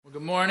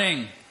Good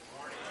morning.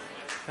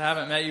 If I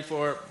haven't met you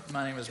before,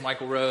 my name is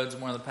Michael Rhodes. I'm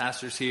one of the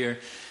pastors here.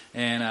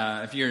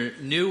 And if you're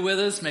new with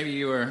us, maybe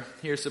you were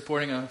here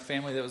supporting a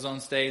family that was on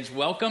stage,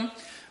 welcome.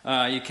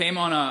 You came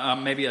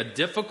on maybe a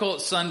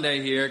difficult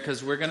Sunday here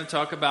because we're going to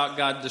talk about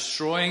God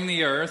destroying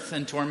the earth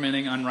and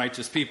tormenting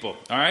unrighteous people.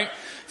 All right?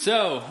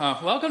 So,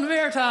 welcome to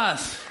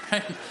Veritas.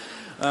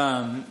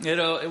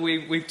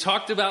 We've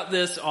talked about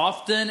this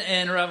often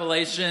in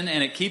Revelation,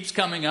 and it keeps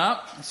coming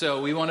up.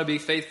 So we want to be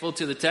faithful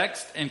to the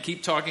text and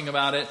keep talking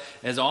about it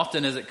as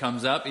often as it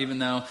comes up, even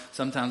though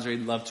sometimes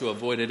we'd love to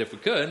avoid it if we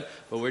could.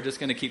 But we're just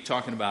going to keep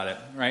talking about it,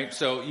 right?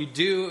 So you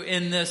do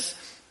in this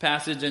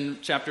passage in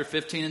chapter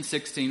 15 and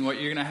 16,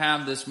 what you're going to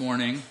have this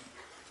morning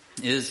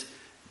is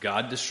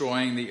God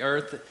destroying the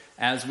earth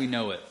as we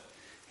know it.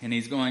 And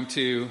he's going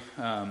to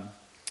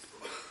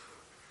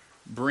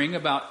bring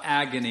about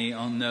agony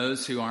on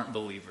those who aren't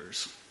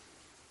believers.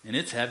 And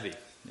it's heavy.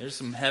 There's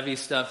some heavy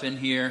stuff in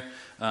here.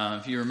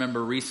 If you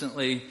remember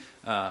recently,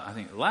 I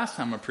think the last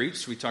time I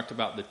preached, we talked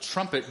about the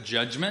trumpet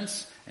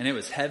judgments, and it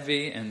was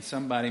heavy, and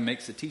somebody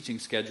makes a teaching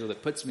schedule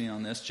that puts me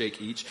on this,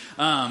 Jake Each,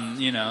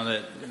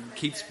 that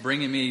keeps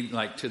bringing me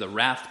like to the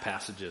wrath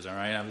passages, all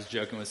right? I was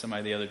joking with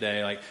somebody the other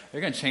day, like,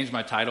 they're going to change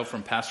my title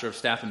from Pastor of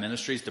Staff and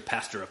Ministries to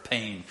Pastor of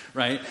Pain,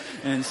 right?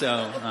 And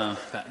so,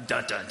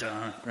 dun, dun,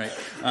 dun, right?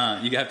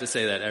 You have to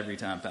say that every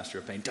time, Pastor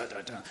of Pain, dun,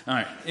 dun, dun. All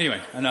right,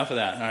 anyway, enough of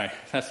that, all right?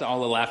 That's all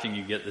the laughing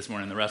you get this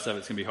morning. The rest of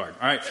it's going to be hard,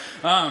 all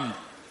right?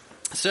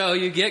 So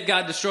you get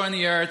God destroying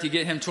the earth, you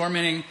get him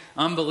tormenting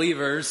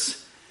unbelievers,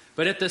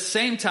 but at the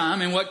same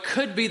time, and what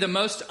could be the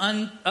most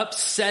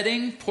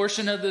upsetting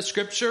portion of the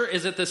scripture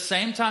is at the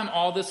same time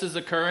all this is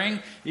occurring,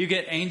 you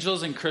get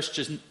angels and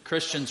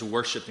Christians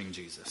worshiping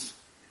Jesus.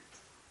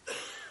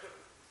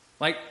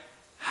 Like,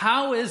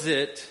 how is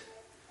it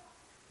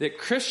that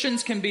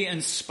Christians can be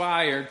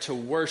inspired to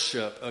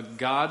worship a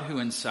God who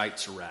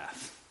incites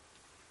wrath?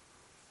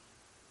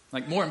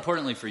 Like, more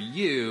importantly for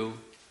you,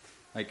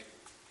 like,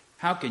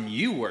 how can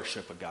you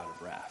worship a God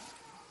of wrath?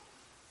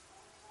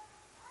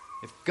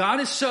 If God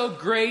is so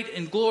great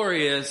and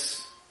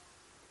glorious,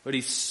 but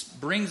he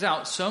brings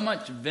out so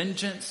much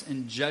vengeance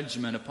and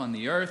judgment upon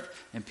the earth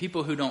and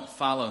people who don't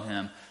follow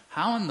him,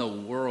 how in the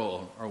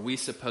world are we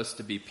supposed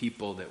to be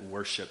people that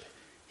worship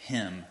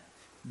him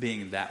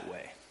being that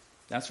way?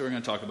 That's what we're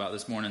going to talk about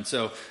this morning.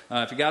 So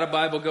if you got a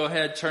Bible, go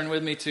ahead, turn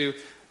with me to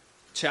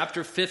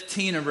chapter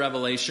 15 of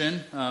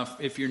Revelation.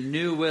 If you're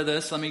new with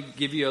us, let me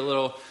give you a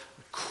little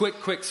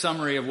quick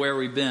summary of where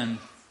we've been.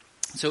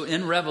 So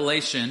in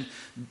Revelation,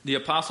 the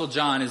Apostle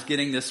John is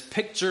getting this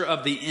picture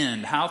of the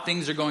end, how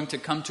things are going to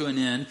come to an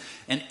end.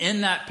 And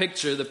in that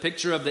picture, the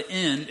picture of the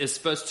end is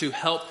supposed to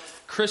help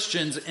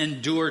Christians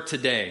endure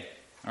today.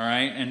 All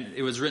right? And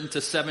it was written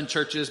to 7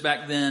 churches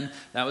back then.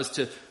 That was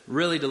to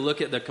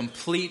look at the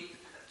complete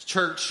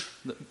church,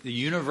 the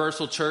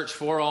universal church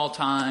for all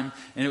time.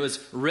 And it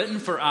was written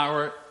for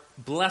our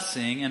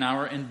blessing and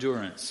our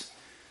endurance.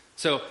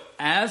 So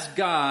as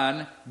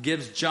God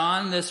gives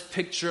John this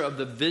picture of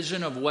the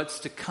vision of what's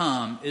to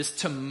come, is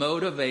to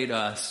motivate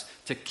us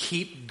to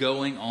keep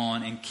going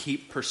on and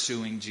keep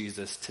pursuing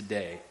Jesus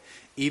today,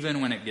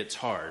 even when it gets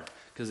hard.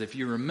 Because if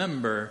you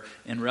remember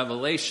in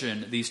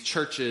Revelation, these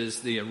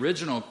churches, the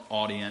original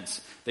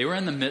audience, they were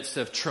in the midst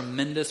of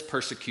tremendous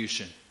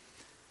persecution.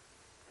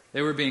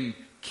 They were being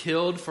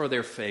killed for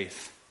their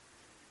faith.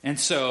 And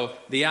so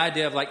the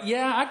idea of like,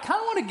 yeah, I kind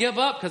of want to give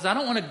up because I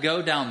don't want to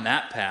go down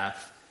that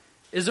path,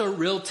 is a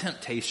real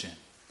temptation.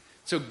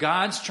 So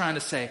God's trying to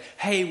say,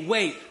 hey,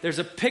 wait, there's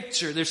a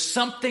picture. There's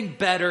something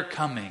better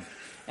coming.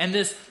 And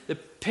the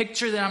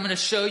picture that I'm going to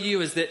show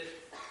you is that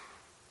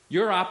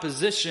your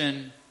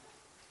opposition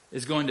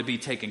is going to be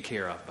taken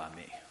care of by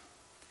me.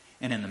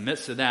 And in the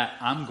midst of that,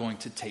 I'm going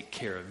to take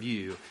care of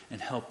you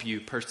and help you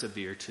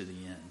persevere to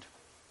the end.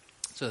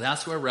 So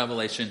that's where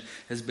Revelation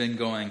has been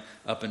going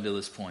up until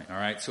this point, all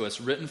right? So it's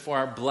written for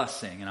our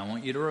blessing, and I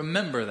want you to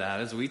remember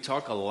that as we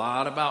talk a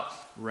lot about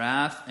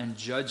wrath and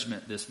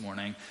judgment this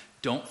morning.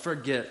 Don't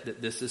forget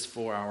that this is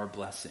for our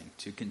blessing,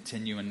 to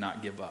continue and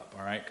not give up,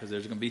 all right? Because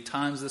there's going to be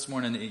times this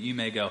morning that you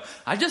may go,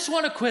 I just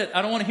want to quit.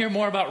 I don't want to hear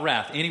more about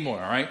wrath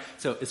anymore, all right?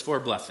 So it's for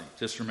a blessing.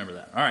 Just remember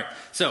that, all right?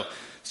 So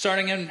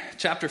starting in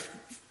chapter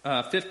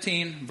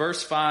 15,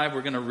 verse 5,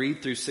 we're going to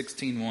read through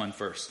 16:1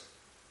 first.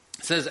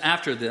 It says,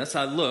 after this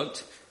I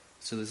looked,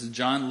 so this is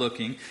John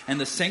looking,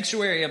 and the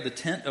sanctuary of the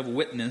tent of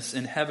witness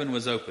in heaven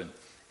was open.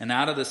 And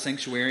out of the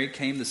sanctuary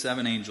came the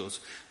 7 angels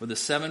with the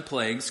 7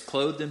 plagues,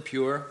 clothed in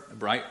pure,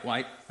 bright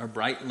white or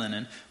bright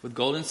linen, with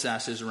golden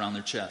sashes around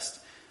their chest.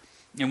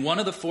 And one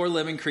of the 4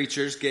 living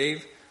creatures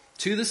gave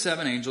to the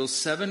 7 angels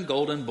 7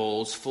 golden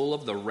bowls full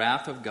of the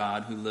wrath of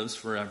God who lives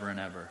forever and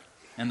ever.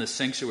 And the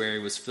sanctuary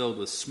was filled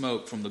with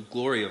smoke from the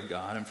glory of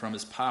God and from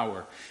his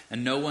power.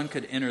 And no one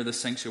could enter the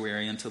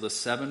sanctuary until the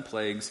 7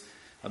 plagues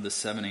of the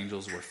 7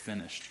 angels were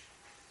finished.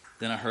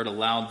 Then I heard a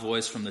loud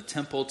voice from the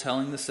temple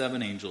telling the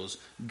 7 angels,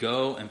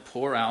 go and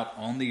pour out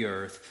on the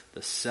earth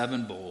the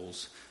 7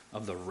 bowls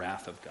of the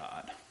wrath of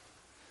God.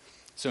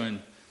 So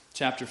in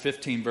chapter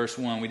 15, verse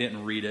 1, we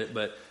didn't read it,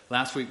 but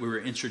last week we were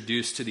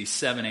introduced to these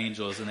 7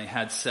 angels, and they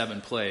had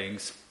 7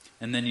 plagues.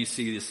 And then you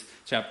see this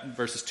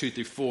verses 2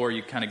 through 4,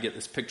 you kind of get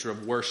this picture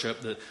of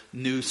worship, the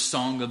new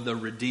song of the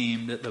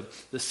redeemed that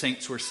the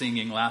saints were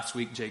singing last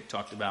week, Jake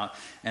talked about.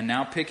 And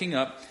now picking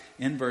up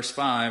in verse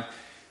 5,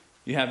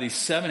 you have these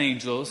 7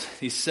 angels,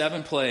 these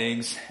 7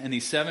 plagues, and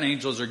these 7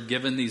 angels are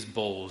given these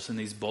bowls, and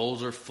these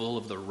bowls are full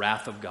of the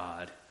wrath of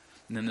God.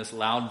 And then this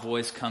loud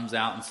voice comes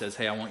out and says,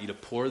 hey, I want you to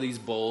pour these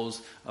bowls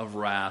of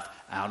wrath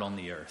out on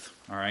the earth.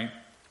 All right?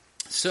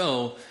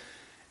 So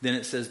then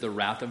it says the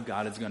wrath of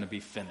God is going to be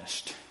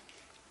finished.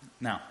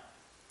 Now,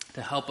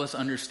 to help us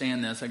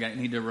understand this, I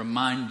need to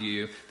remind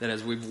you that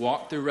as we've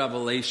walked through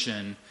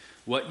Revelation,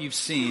 what you've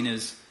seen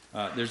is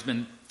there's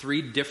been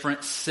 3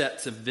 different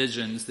sets of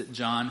visions that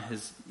John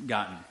has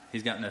gotten.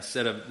 He's gotten a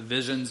set of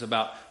visions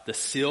about the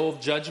seal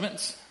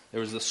judgments.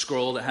 There was a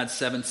scroll that had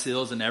 7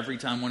 seals, and every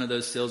time one of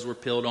those seals were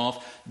peeled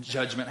off,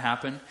 judgment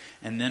happened.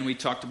 And then we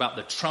talked about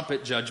the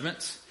trumpet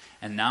judgments,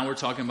 and now we're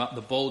talking about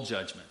the bowl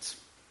judgments.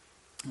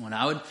 What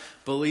I would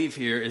believe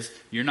here is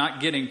you're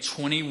not getting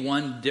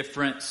 21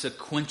 different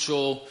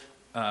sequential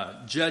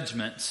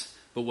judgments,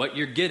 but what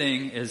you're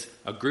getting is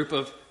a group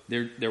of,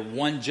 they're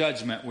one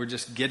judgment. We're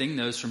just getting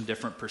those from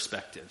different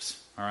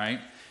perspectives, all right?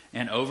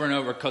 And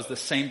over, because the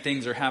same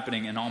things are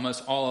happening in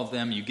almost all of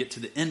them, you get to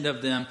the end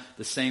of them,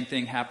 the same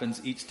thing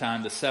happens each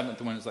time. The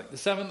 7th one is like, the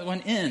 7th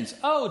one ends.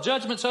 Oh,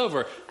 judgment's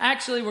over.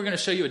 Actually, we're going to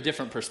show you a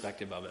different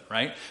perspective of it,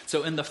 right?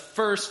 So in the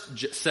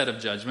first set of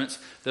judgments,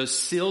 those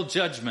sealed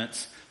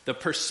judgments, the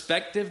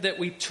perspective that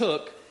we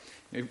took,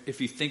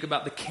 if you think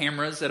about the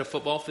cameras at a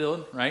football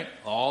field, right?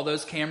 All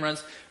those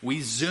cameras,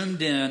 we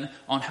zoomed in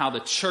on how the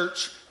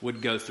church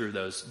would go through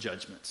those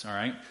judgments, all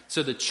right?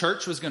 So the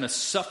church was going to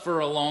suffer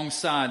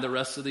alongside the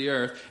rest of the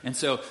earth. And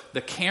so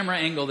the camera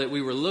angle that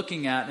we were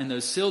looking at in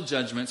those sealed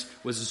judgments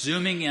was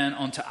zooming in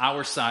onto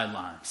our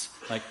sidelines.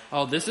 Like,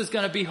 oh, this is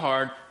going to be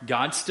hard.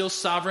 God's still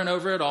sovereign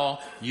over it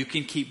all. You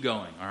can keep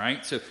going, all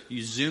right? So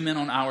you zoom in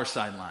on our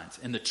sidelines.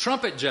 In the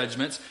trumpet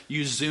judgments,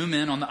 you zoom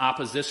in on the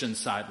opposition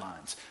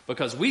sidelines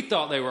because we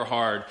thought they were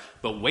hard,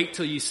 but wait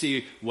till you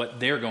see what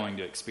they're going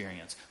to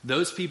experience.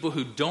 Those people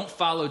who don't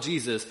follow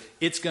Jesus,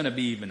 it's going to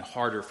be even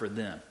harder for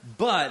them.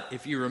 But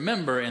if you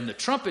remember in the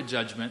trumpet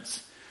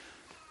judgments,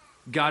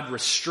 God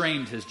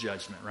restrained his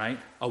judgment, right?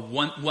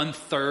 One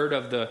third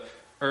of the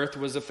earth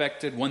was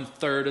affected.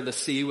 1/3 of the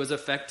sea was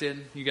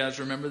affected. You guys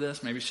remember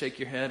this? Maybe shake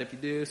your head if you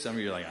do. Some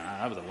of you are like,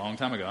 that was a long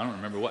time ago. I don't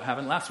remember what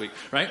happened last week,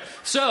 right?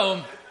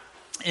 So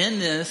in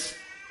this,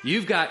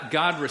 you've got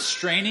God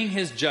restraining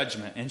his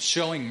judgment and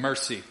showing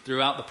mercy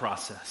throughout the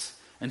process.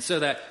 And so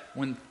that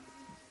when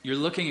you're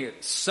looking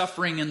at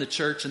suffering in the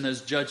church and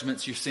those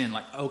judgments, you're seeing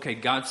like, okay,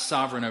 God's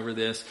sovereign over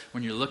this.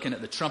 When you're looking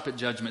at the trumpet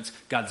judgments,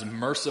 God's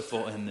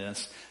merciful in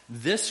this.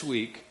 This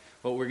week,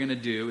 what we're going to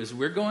do is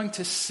we're going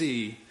to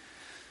see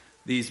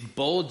these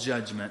bold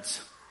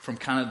judgments from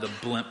kind of the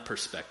blimp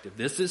perspective.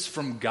 This is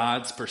from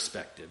God's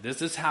perspective.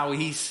 This is how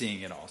he's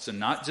seeing it all. So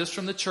not just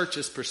from the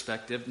church's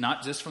perspective,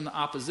 not just from the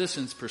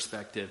opposition's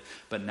perspective,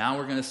 but now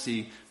we're going to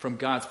see from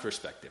God's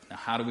perspective. Now,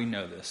 how do we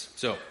know this?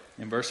 So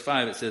in verse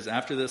 5, it says,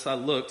 after this I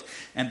looked,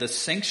 and the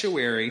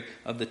sanctuary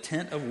of the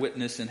tent of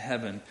witness in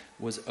heaven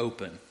was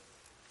open.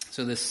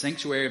 So this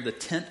sanctuary of the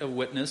tent of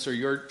witness, or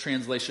your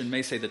translation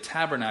may say the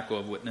tabernacle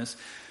of witness,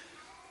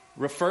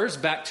 refers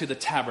back to the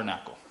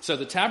tabernacle. So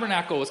the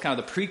tabernacle was kind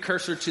of the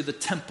precursor to the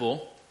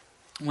temple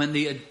when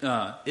the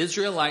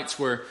Israelites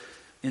were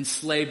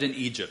enslaved in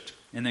Egypt.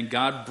 And then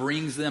God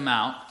brings them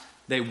out.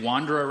 They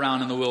wander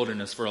around in the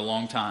wilderness for a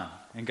long time.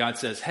 And God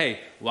says, hey,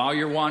 while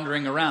you're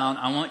wandering around,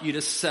 I want you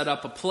to set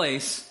up a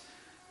place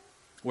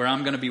where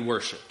I'm going to be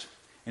worshipped.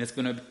 And it's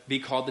going to be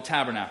called the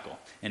tabernacle.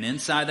 And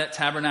inside that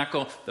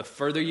tabernacle, the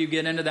further you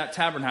get into that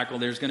tabernacle,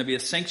 there's going to be a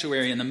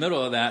sanctuary in the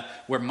middle of that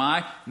where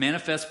my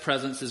manifest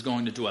presence is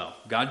going to dwell.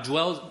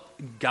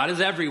 God is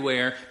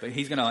everywhere, but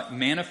he's going to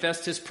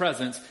manifest his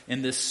presence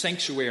in this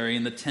sanctuary,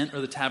 in the tent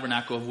or the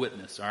tabernacle of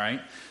witness, all right?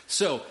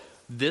 So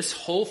this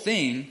whole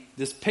thing,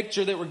 this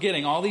picture that we're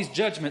getting, all these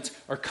judgments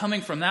are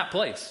coming from that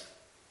place,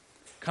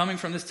 coming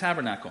from this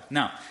tabernacle.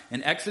 Now,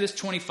 in Exodus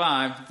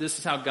 25, this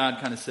is how God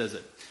kind of says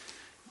it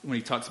when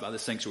he talks about the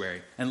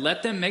sanctuary. And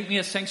let them make me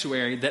a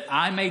sanctuary that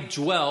I may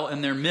dwell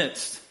in their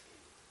midst,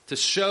 to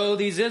show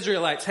these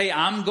Israelites, hey,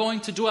 I'm going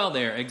to dwell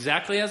there,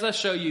 exactly as I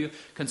show you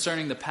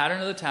concerning the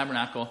pattern of the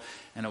tabernacle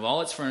and of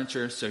all its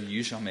furniture, so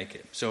you shall make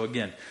it. So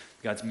again,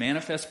 God's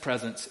manifest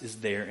presence is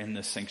there in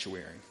this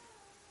sanctuary.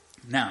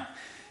 Now,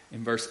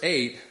 in verse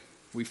 8,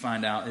 we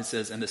find out, it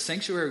says, and the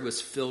sanctuary was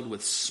filled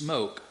with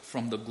smoke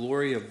from the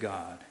glory of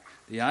God.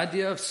 The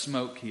idea of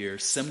smoke here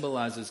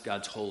symbolizes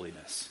God's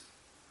holiness.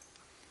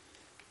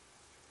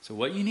 So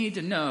what you need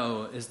to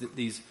know is that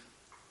these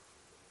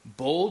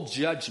bold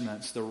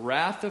judgments, the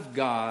wrath of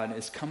God,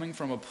 is coming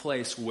from a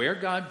place where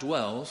God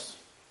dwells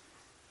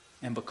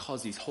and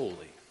because he's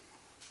holy.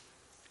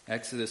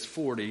 Exodus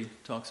 40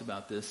 talks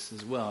about this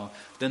as well.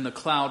 Then the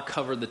cloud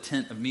covered the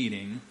tent of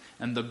meeting,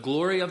 and the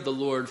glory of the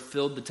Lord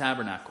filled the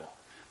tabernacle.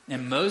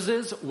 And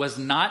Moses was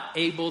not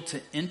able to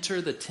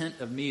enter the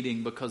tent of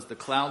meeting because the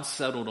cloud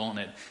settled on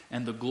it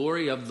and the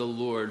glory of the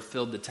Lord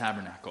filled the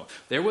tabernacle.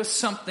 There was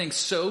something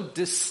so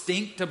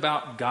distinct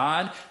about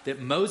God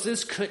that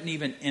Moses couldn't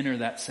even enter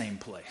that same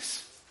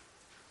place.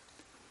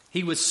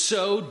 He was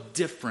so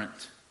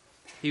different.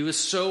 He was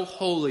so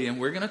holy, and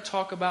we're going to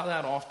talk about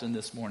that often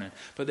this morning.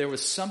 But there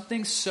was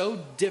something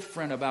so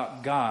different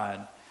about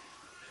God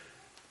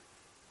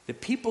that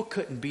people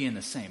couldn't be in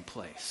the same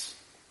place.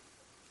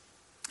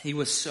 He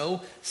was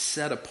so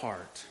set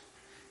apart.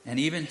 And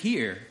even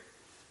here,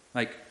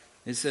 like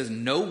it says,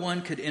 no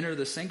one could enter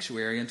the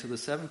sanctuary until the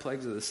 7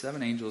 plagues of the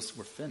 7 angels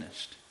were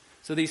finished.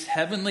 So these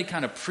heavenly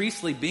kind of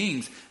priestly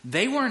beings,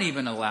 they weren't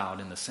even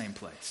allowed in the same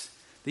place.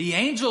 The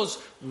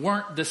angels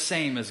weren't the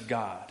same as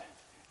God.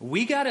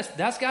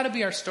 That's got to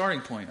be our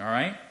starting point, all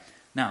right?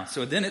 Now,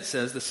 so then it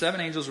says the 7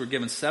 angels were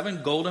given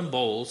 7 golden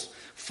bowls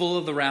full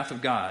of the wrath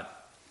of God.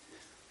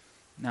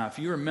 Now, if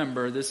you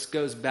remember, this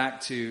goes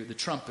back to the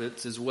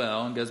trumpets as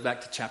well, and goes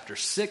back to chapter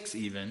 6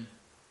 even,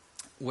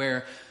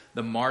 where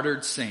the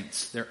martyred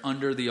saints, they're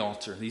under the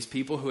altar. These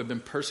people who have been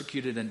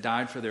persecuted and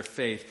died for their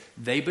faith,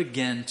 they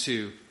begin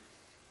to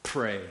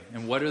pray.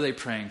 And what are they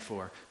praying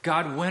for?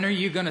 God, when are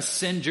you going to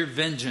send your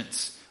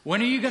vengeance?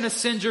 When are you going to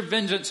send your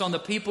vengeance on the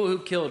people who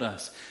killed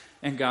us?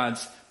 And God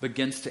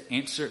begins to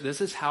answer. This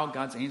is how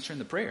God's answering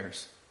the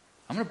prayers.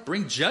 I'm going to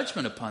bring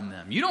judgment upon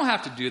them. You don't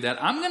have to do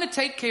that. I'm going to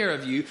take care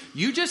of you.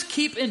 You just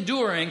keep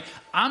enduring.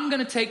 I'm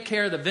going to take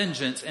care of the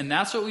vengeance. And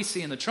that's what we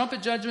see in the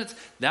trumpet judgments.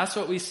 That's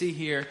what we see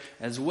here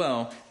as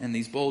well in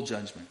these bowl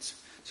judgments.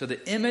 So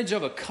the image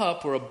of a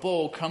cup or a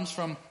bowl comes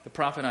from the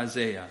prophet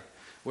Isaiah,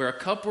 where a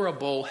cup or a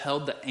bowl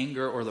held the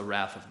anger or the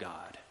wrath of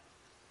God.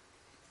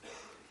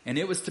 And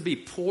it was to be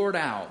poured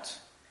out.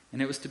 And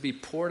it was to be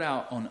poured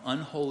out on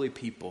unholy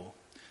people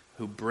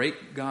who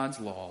break God's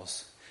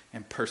laws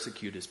and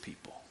persecute his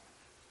people.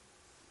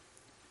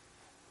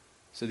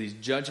 So these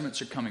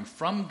judgments are coming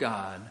from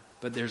God,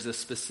 but there's a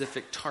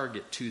specific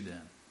target to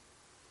them.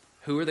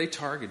 Who are they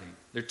targeting?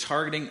 They're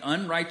targeting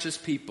unrighteous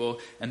people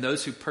and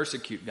those who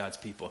persecute God's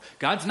people.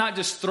 God's not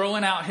just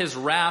throwing out his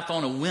wrath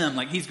on a whim,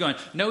 like he's going,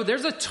 no,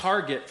 there's a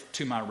target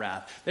to my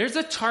wrath. There's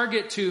a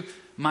target to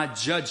my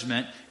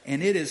judgment,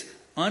 and it is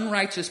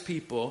unrighteous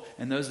people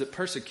and those that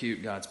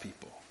persecute God's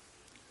people.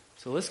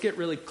 So let's get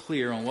really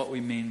clear on what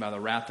we mean by the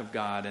wrath of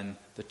God and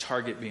the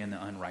target being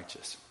the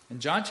unrighteous. In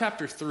John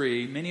chapter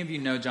 3, many of you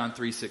know John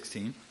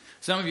 3:16.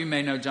 Some of you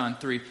may know John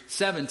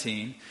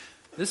 3:17.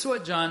 This is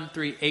what John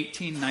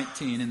 3:18,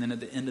 19, and then at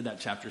the end of that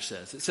chapter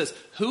says. It says,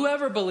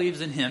 whoever believes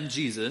in him,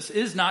 Jesus,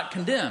 is not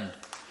condemned.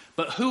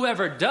 But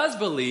whoever does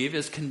believe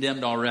is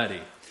condemned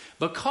already,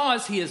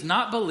 because he has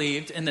not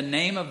believed in the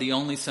name of the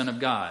only Son of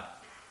God.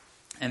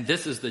 And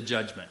this is the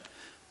judgment.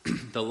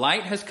 The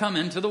light has come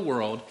into the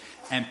world,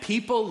 and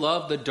people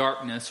love the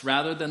darkness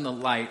rather than the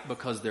light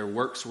because their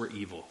works were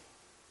evil.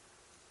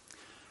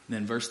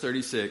 Then verse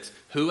 36,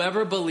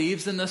 whoever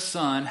believes in the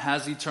Son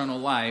has eternal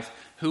life.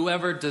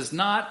 Whoever does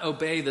not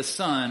obey the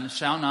Son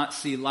shall not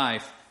see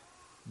life,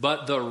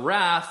 but the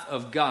wrath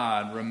of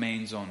God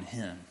remains on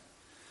him.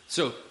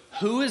 So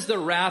who is the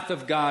wrath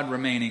of God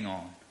remaining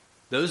on?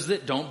 Those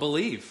that don't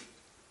believe.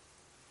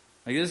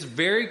 Like, this is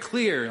very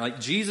clear.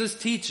 Like Jesus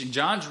teaching,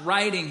 John's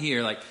writing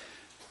here, like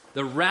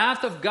the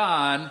wrath of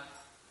God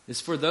is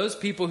for those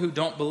people who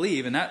don't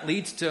believe, and that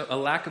leads to a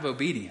lack of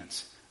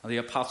obedience. The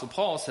Apostle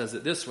Paul says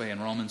it this way in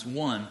Romans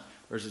 1,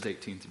 verses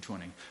 18 through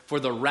 20. For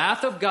the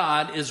wrath of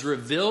God is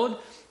revealed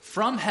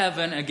from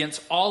heaven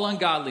against all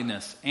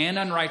ungodliness and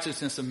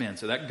unrighteousness of men.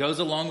 So that goes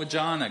along with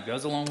John. That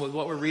goes along with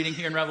what we're reading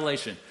here in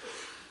Revelation.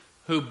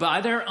 Who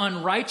by their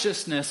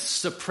unrighteousness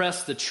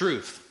suppress the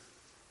truth.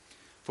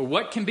 For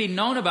what can be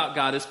known about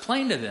God is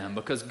plain to them,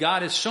 because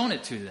God has shown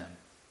it to them.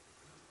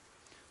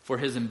 For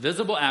his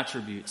invisible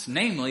attributes,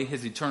 namely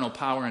his eternal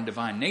power and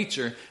divine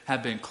nature,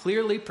 have been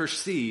clearly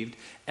perceived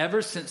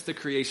ever since the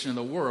creation of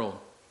the world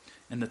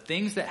and the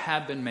things that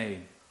have been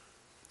made.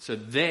 So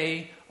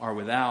they are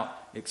without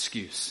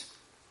excuse.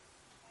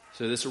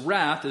 So this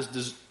wrath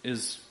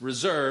is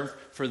reserved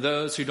for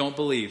those who don't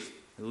believe.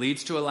 It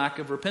leads to a lack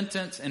of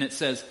repentance, and it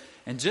says,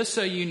 and just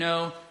so you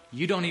know,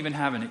 you don't even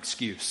have an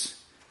excuse.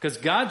 Because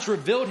God's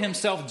revealed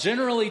himself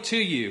generally to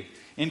you.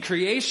 In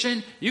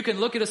creation, you can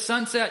look at a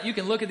sunset, you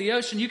can look at the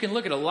ocean, you can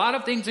look at a lot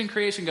of things in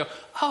creation and go,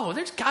 oh,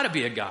 there's got to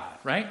be a God,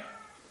 right?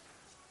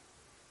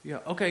 Yeah,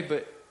 okay,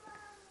 but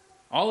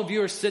all of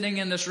you are sitting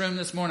in this room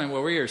this morning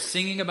where we are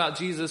singing about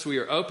Jesus, we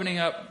are opening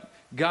up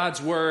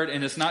God's word,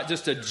 and it's not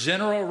just a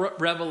general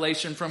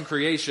revelation from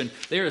creation.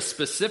 There is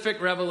specific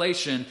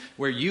revelation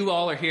where you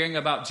all are hearing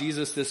about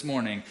Jesus this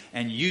morning,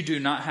 and you do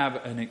not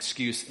have an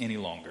excuse any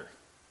longer.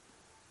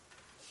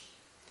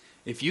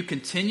 If you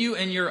continue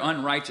in your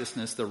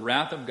unrighteousness, the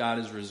wrath of God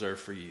is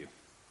reserved for you.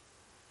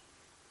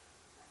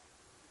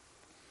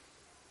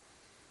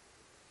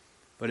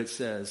 But it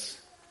says,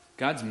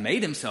 God's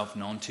made himself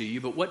known to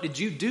you, but what did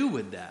you do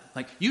with that?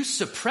 Like, you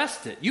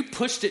suppressed it. You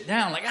pushed it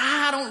down. Like,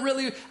 I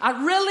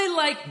really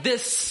like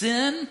this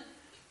sin.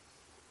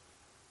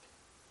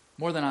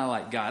 more than I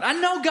like God. I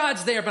know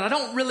God's there, but I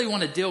don't really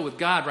want to deal with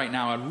God right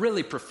now. I'd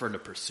really prefer to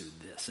pursue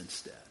this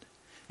instead.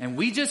 And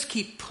we just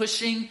keep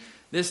pushing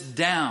this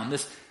down,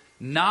 this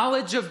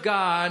knowledge of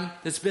God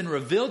that's been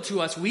revealed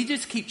to us. We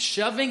just keep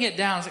shoving it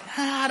down. It's like,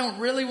 I don't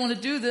really want to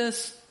do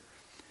this.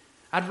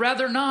 I'd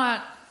rather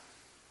not.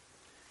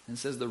 And it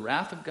says the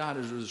wrath of God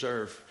is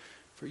reserved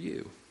for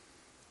you.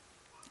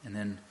 And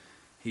then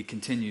he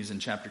continues in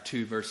chapter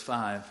 2, verse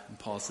 5, and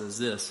Paul says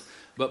this,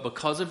 but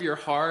because of your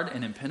hard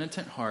and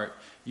impenitent heart,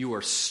 you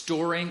are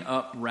storing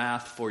up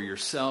wrath for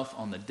yourself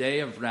on the day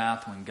of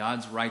wrath when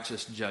God's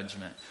righteous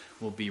judgment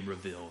will be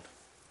revealed.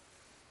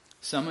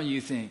 Some of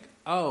you think,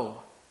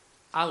 oh,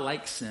 I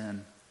like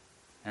sin,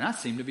 and I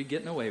seem to be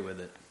getting away with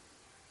it.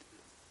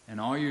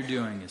 And all you're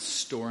doing is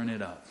storing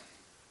it up.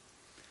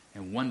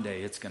 And one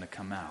day it's going to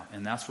come out.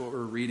 And that's what we're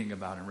reading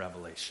about in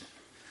Revelation.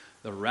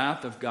 The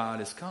wrath of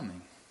God is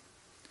coming.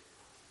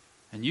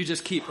 And you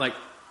just keep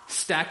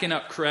stacking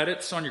up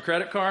credits on your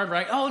credit card,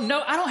 right? Oh,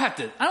 no, I don't have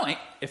to.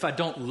 If I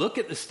don't look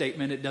at the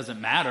statement, it doesn't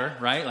matter,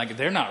 right?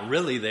 They're not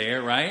really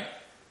there, right?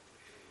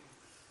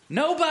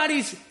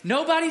 Nobody's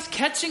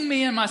catching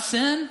me in my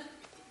sin.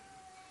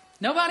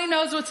 Nobody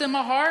knows what's in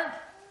my heart.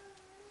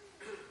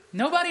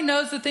 Nobody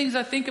knows the things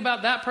I think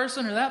about that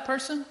person or that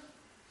person.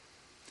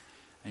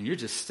 And you're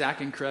just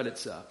stacking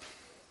credits up.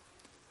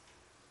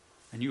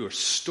 And you are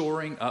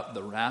storing up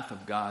the wrath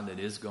of God that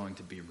is going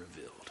to be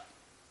revealed.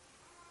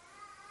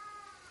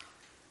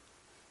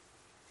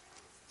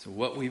 So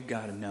what we've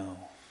got to know,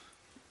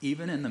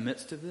 even in the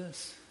midst of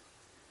this,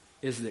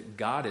 is that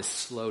God is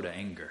slow to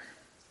anger.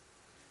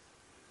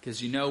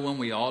 Because when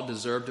we all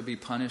deserve to be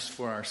punished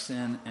for our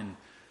sin and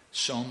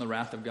shown the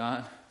wrath of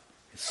God?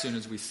 As soon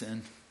as we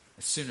sinned,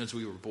 as soon as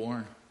we were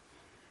born.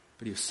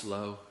 But he was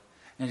slow.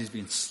 And he's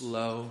been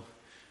slow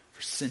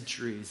for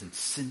centuries and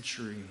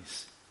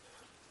centuries.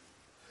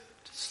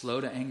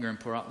 Slow to anger and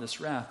pour out this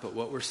wrath. But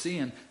what we're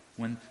seeing,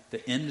 when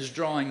the end is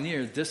drawing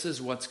near, this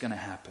is what's going to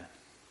happen.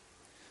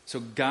 So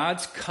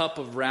God's cup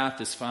of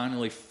wrath is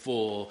finally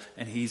full,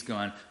 and he's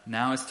going,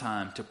 now it's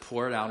time to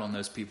pour it out on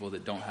those people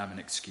that don't have an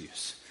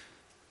excuse.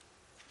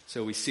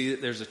 So we see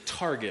that there's a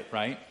target,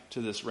 right,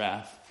 to this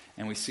wrath,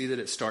 and we see that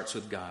it starts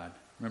with God.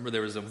 Remember,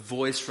 there was a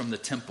voice from the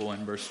temple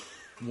in verse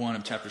 1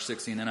 of chapter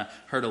 16, and I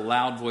heard a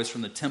loud voice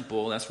from the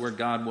temple, that's where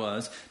God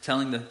was,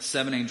 telling the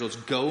 7 angels,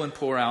 go and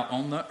pour out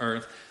on the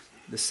earth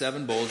the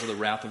 7 bowls of the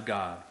wrath of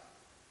God.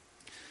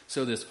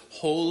 So this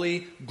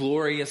holy,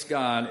 glorious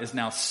God is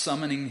now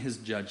summoning his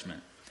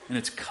judgment. And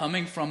it's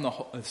coming from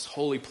this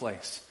holy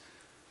place.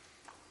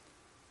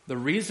 The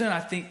reason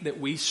I think that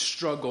we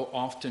struggle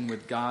often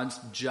with God's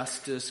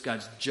justice,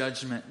 God's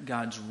judgment,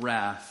 God's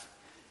wrath,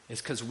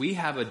 is because we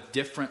have a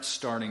different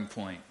starting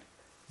point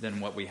than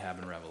what we have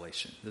in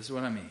Revelation. This is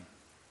what I mean.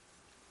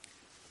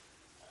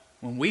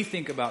 When we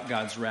think about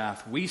God's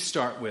wrath, we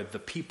start with the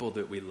people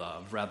that we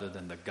love rather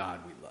than the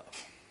God we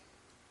love.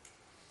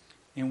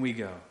 And we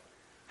go,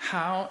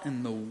 how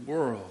in the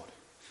world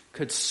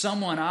could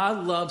someone I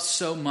love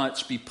so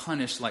much be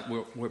punished like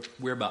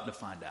we're about to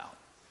find out?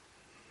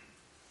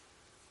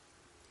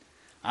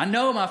 I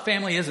know my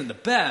family isn't the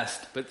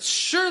best, but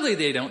surely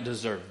they don't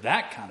deserve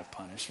that kind of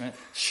punishment.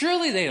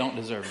 Surely they don't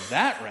deserve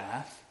that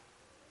wrath.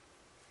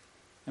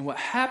 And what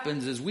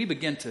happens is we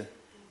begin to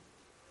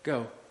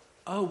go,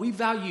 oh, we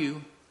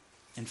value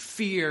and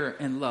fear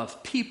and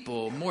love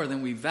people more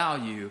than we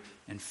value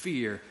and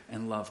fear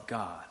and love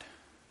God.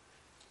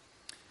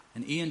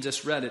 And Ian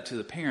just read it to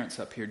the parents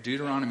up here,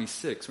 Deuteronomy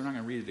 6. We're not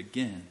going to read it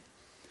again.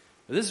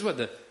 But this is what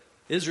the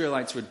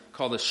Israelites would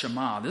call the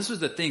Shema. This was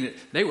the thing that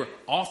they were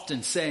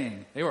often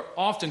saying. They were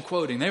often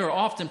quoting. They were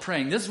often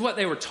praying. This is what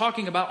they were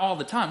talking about all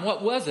the time.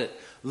 What was it?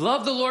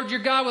 Love the Lord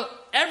your God with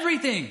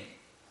everything.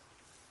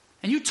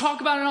 And you talk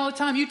about it all the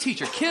time. You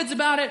teach your kids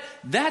about it.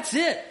 That's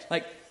it.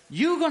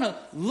 You're going to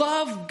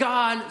love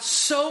God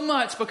so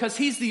much because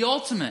he's the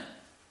ultimate.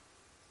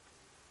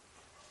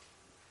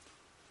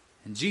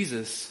 And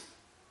Jesus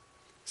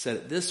said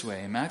it this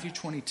way in Matthew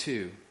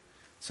 22.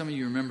 Some of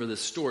you remember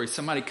this story.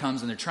 Somebody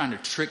comes and they're trying to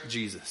trick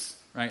Jesus,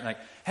 right?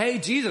 Hey,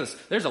 Jesus,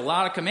 there's a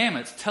lot of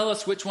commandments. Tell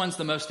us which one's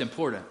the most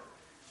important.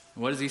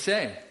 What does he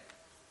say?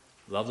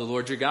 Love the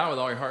Lord your God with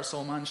all your heart,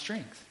 soul, mind, and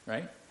strength,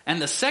 right?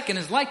 And the second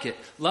is like it.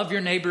 Love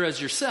your neighbor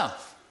as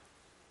yourself.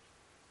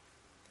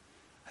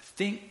 I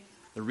think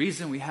the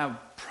reason we have a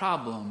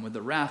problem with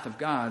the wrath of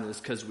God is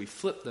because we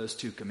flip those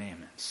 2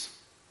 commandments.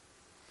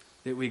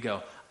 That we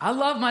go, I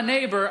love my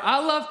neighbor.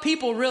 I love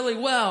people really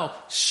well.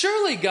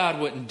 Surely God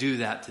wouldn't do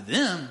that to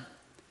them.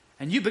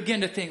 And you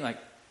begin to think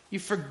you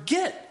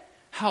forget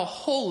how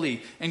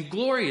holy and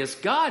glorious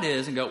God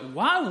is and go,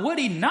 why would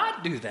he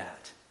not do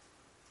that?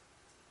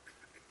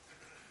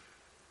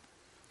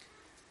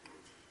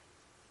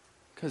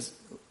 Because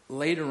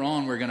later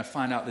on we're going to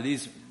find out that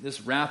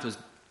this wrath was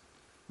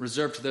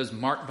reserved to those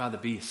marked by the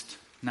beast.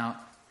 Now,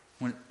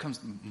 when it comes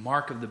to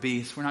mark of the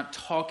beast, we're not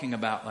talking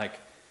about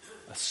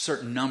a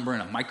certain number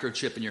and a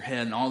microchip in your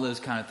head and all those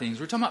kind of things.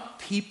 We're talking about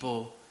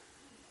people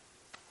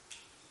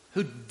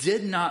who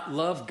did not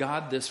love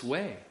God this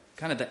way.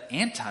 Kind of the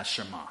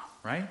anti-Shema,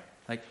 right?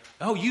 Like,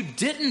 oh, you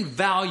didn't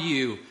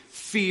value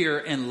fear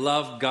and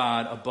love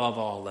God above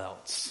all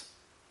else.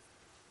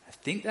 I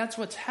think that's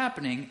what's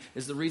happening,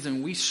 is the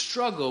reason we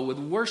struggle with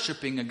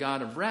worshiping a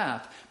God of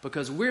wrath,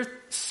 because we're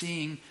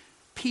seeing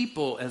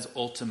people as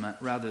ultimate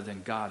rather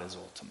than God as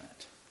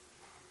ultimate.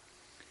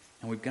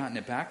 And we've gotten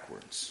it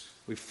backwards.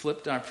 We've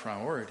flipped our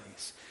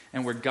priorities.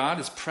 And where God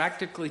has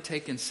practically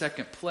taken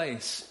second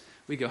place,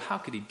 we go, how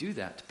could he do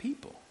that to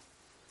people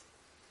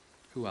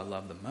who I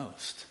love the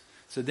most?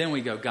 So then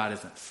we go, God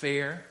isn't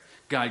fair.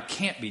 God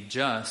can't be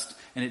just.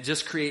 And it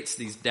just creates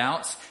these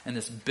doubts and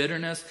this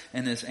bitterness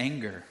and this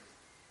anger.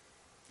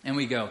 And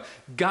we go,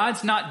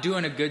 God's not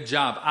doing a good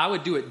job. I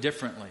would do it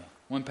differently.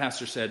 One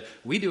pastor said,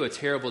 we do a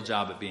terrible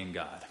job at being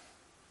God.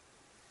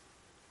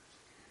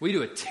 We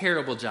do a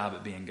terrible job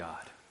at being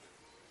God.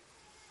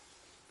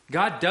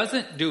 God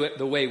doesn't do it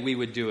the way we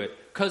would do it,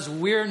 because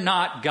we're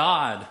not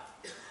God.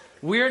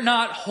 We're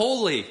not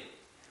holy.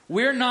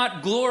 We're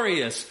not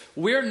glorious.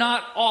 We're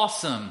not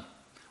awesome.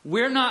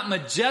 We're not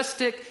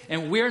majestic,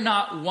 and we're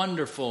not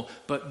wonderful,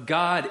 but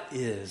God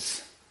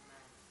is.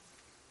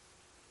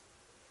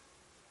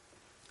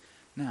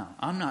 Now,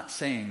 I'm not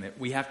saying that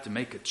we have to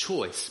make a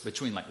choice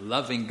between like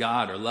loving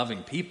God or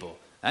loving people.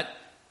 That,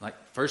 like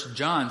 1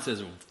 John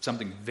says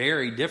something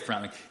very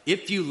different. Like,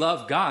 if you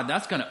love God,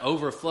 that's going to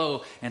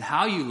overflow in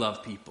how you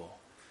love people.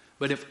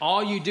 But if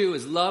all you do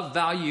is love,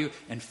 value,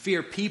 and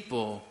fear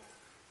people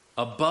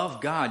above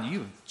God,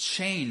 you've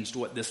changed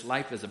what this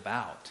life is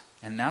about.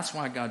 And that's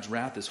why God's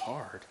wrath is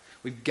hard.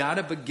 We've got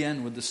to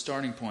begin with the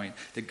starting point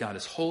that God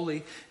is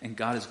holy and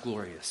God is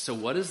glorious. So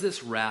what does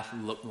this wrath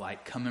look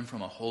like coming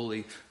from a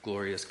holy,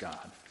 glorious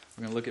God?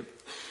 We're going to look at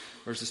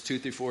verses 2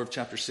 through 4 of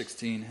chapter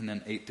 16 and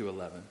then 8 through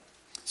 11.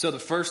 So the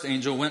first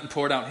angel went and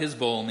poured out his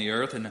bowl on the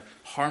earth, and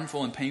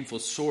harmful and painful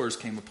sores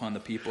came upon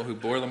the people who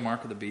bore the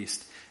mark of the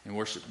beast and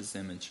worshipped his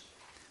image.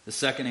 The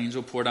second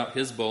angel poured out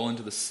his bowl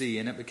into the sea,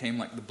 and it became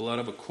like the blood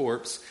of a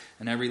corpse,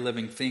 and every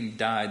living thing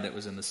died that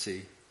was in the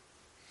sea.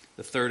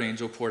 The third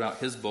angel poured out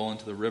his bowl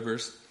into the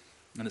rivers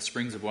and the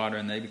springs of water,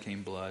 and they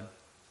became blood.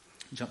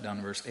 Jump down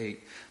to verse 8.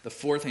 The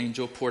fourth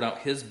angel poured out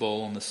his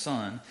bowl on the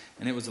sun,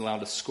 and it was allowed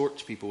to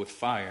scorch people with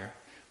fire.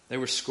 They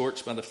were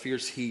scorched by the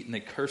fierce heat, and they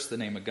cursed the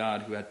name of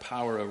God who had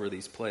power over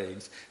these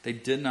plagues. They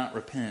did not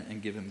repent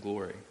and give him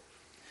glory.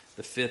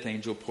 The fifth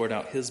angel poured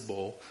out his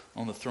bowl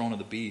on the throne of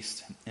the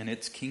beast, and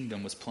its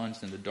kingdom was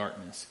plunged into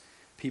darkness.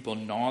 People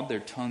gnawed their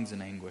tongues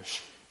in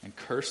anguish and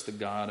cursed the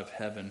God of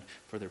heaven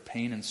for their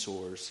pain and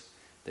sores.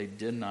 They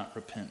did not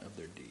repent of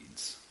their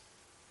deeds.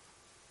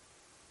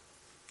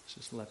 Let's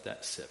just let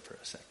that sit for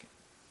a second.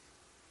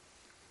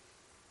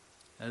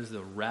 That is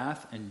the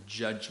wrath and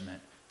judgment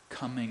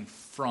coming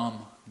from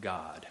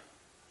God.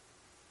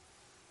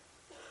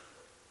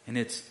 And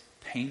it's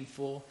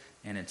painful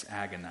and it's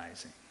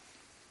agonizing.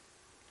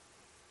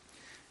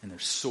 And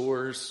there's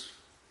sores,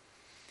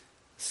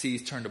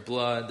 seas turn to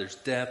blood, there's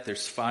death,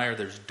 there's fire,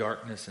 there's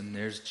darkness, and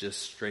there's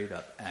just straight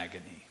up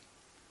agony.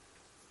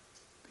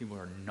 People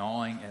are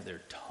gnawing at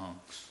their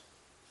tongues.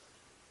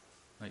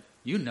 Like,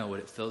 you know what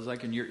it feels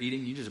like when you're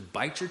eating, you just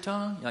bite your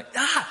tongue. You're like,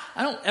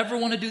 I don't ever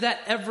want to do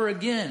that ever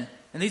again.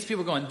 And these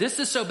people are going, this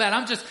is so bad.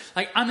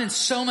 I'm in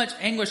so much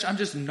anguish. I'm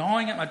just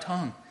gnawing at my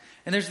tongue.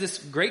 And there's this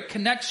great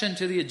connection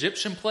to the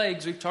Egyptian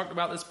plagues. We've talked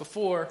about this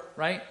before,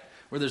 right?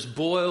 Where there's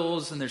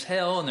boils and there's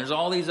hell and there's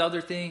all these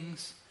other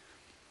things.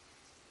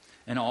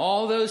 And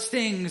all those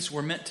things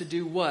were meant to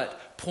do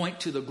what?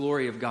 Point to the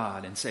glory of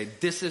God and say,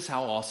 this is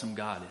how awesome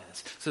God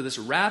is. So this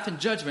wrath and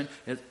judgment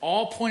is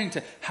all pointing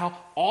to how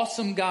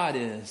awesome God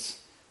is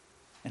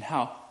and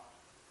how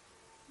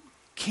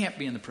can't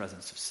be in the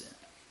presence of sin.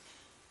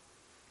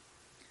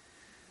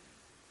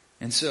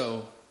 And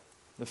so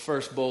the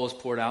first bowl is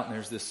poured out, and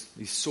there's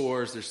these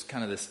sores. There's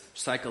kind of this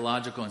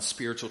psychological and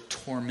spiritual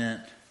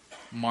torment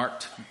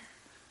marked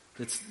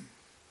that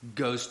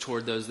goes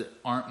toward those that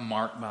aren't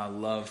marked by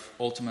love,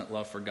 ultimate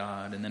love for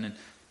God. And then in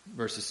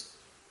verses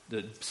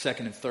the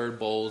second and third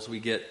bowls, we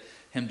get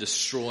him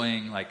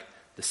destroying like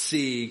the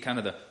sea, kind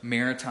of the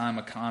maritime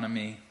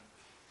economy.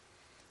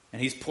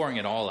 And he's pouring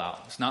it all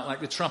out. It's not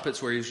like the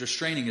trumpets where he's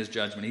restraining his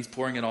judgment. He's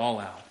pouring it all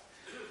out.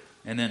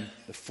 And then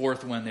the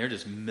fourth one, they're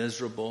just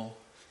miserable.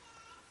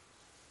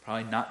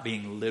 Probably not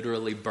being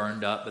literally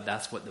burned up, but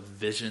that's what the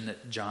vision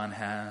that John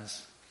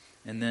has.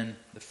 And then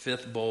the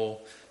fifth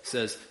bowl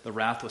says the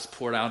wrath was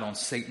poured out on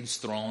Satan's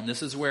throne.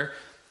 This is where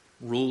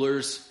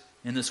rulers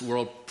in this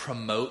world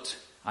promote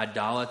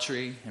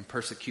idolatry and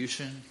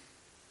persecution.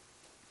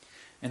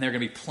 And they're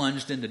going to be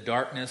plunged into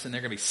darkness, and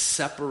they're going to be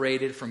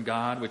separated from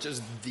God, which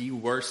is the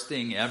worst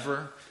thing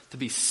ever, to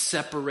be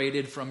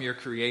separated from your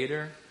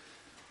Creator.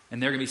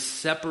 And they're going to be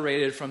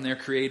separated from their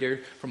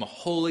Creator, from a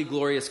holy,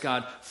 glorious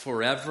God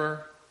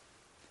forever.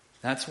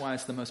 That's why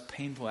it's the most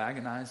painful,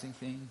 agonizing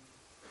thing.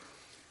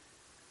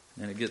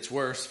 And it gets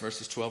worse,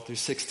 verses 12 through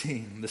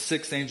 16. The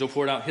sixth angel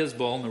poured out his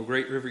bowl in the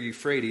great river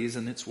Euphrates,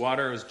 and its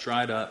water was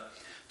dried up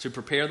to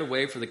prepare the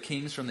way for the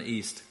kings from the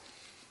east.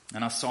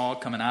 And I saw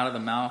coming out of the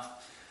mouth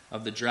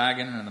of the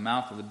dragon and the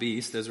mouth of the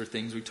beast. Those are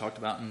things we talked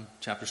about in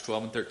chapters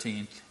 12 and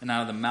 13. And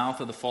out of the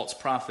mouth of the false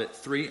prophet,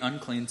 3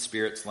 unclean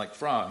spirits like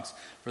frogs.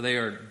 For they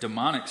are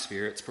demonic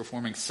spirits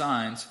performing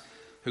signs,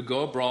 who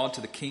go abroad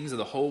to the kings of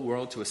the whole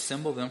world to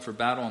assemble them for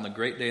battle on the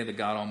great day of the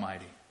God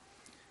Almighty.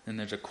 And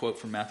there's a quote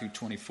from Matthew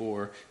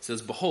 24. It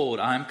says,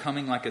 "Behold, I am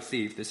coming like a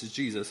thief." This is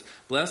Jesus.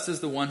 "Blessed is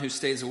the one who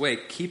stays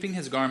awake, keeping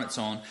his garments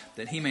on,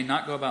 that he may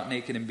not go about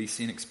naked and be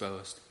seen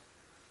exposed."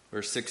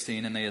 Verse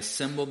 16, "And they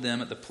assembled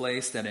them at the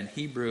place that in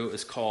Hebrew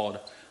is called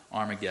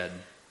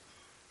Armageddon."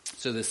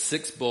 So this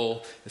 6th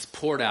bowl is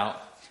poured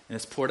out, and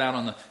it's poured out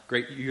on the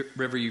great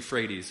river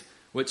Euphrates,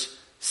 which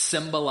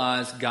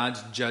symbolized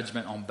God's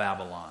judgment on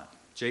Babylon.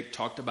 Jake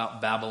talked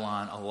about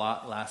Babylon a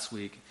lot last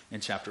week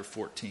in chapter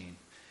 14.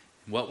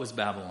 What was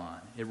Babylon?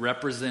 It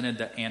represented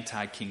the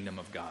anti-kingdom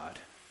of God.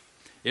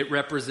 It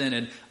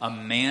represented a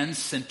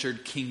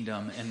man-centered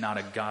kingdom and not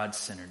a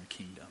God-centered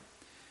kingdom.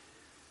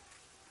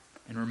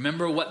 And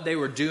remember what they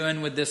were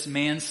doing with this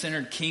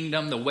man-centered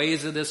kingdom, the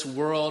ways of this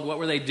world. What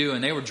were they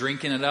doing? They were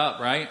drinking it up,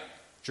 right?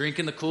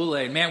 Drinking the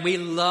Kool-Aid. Man, we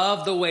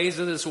love the ways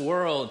of this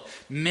world.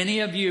 Many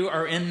of you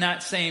are in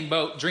that same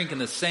boat, drinking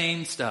the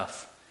same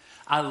stuff.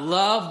 I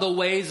love the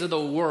ways of the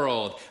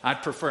world.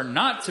 I'd prefer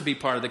not to be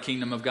part of the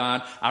kingdom of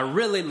God. I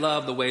really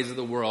love the ways of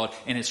the world,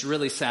 and it's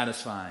really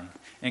satisfying.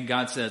 And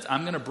God says,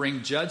 I'm going to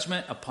bring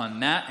judgment upon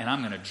that, and I'm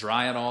going to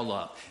dry it all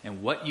up.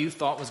 And what you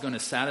thought was going to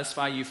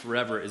satisfy you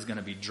forever is going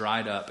to be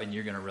dried up, and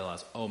you're going to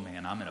realize, oh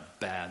man, I'm in a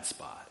bad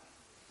spot.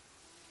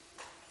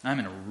 I'm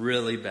in a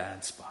really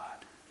bad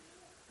spot.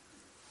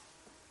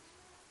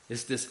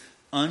 It's this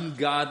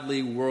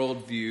ungodly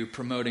worldview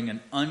promoting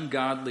an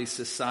ungodly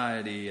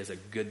society as a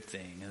good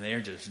thing. And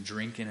they're just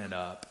drinking it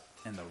up.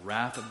 And the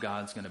wrath of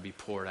God's going to be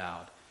poured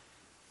out.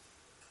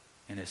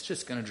 And it's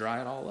just going to dry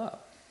it all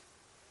up.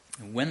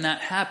 And when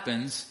that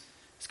happens,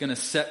 it's going to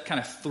set kind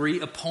of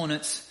 3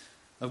 opponents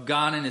of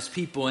God and his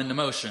people into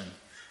motion.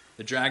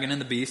 The dragon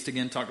and the beast,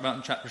 again, talked about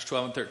in chapters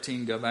 12 and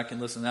 13. Go back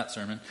and listen to that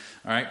sermon.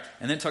 All right.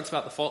 And then it talks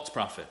about the false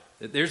prophet.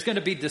 There's going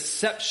to be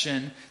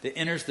deception that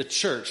enters the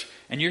church.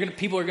 And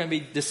people are going to be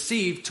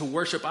deceived to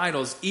worship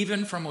idols,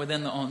 even from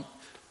within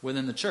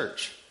the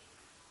church.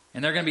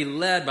 And they're going to be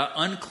led by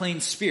unclean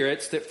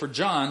spirits that for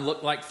John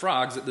look like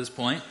frogs at this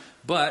point.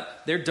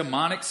 But they're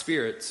demonic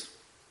spirits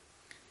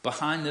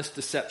behind this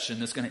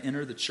deception that's going to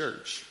enter the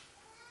church.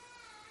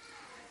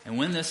 And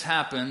when this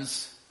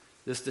happens,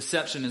 this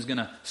deception is going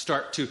to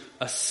start to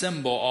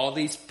assemble all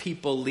these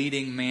people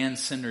leading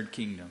man-centered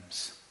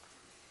kingdoms.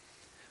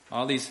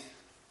 All these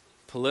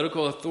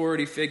political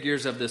authority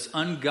figures of this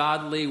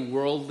ungodly,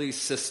 worldly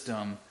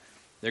system,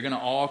 they're going to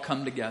all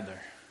come together.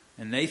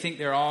 And they think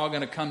they're all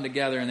going to come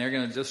together and they're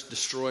going to just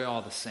destroy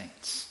all the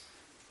saints.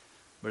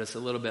 But it's a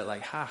little bit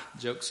like,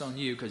 joke's on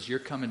you, because you're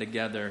coming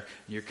together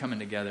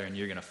and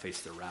you're going to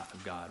face the wrath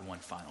of God one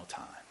final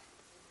time.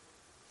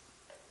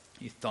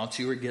 You thought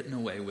you were getting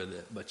away with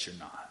it, but you're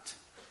not.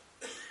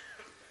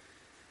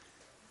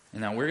 And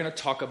now we're going to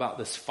talk about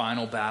this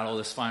final battle,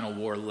 this final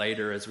war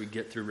later as we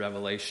get through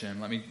Revelation.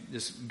 Let me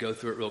just go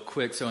through it real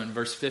quick. So in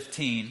verse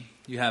 15,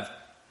 you have,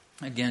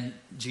 again,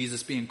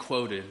 Jesus being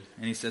quoted.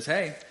 And he says,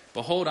 "Hey,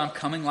 behold, I'm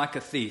coming like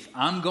a thief.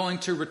 I'm going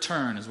to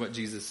return," is what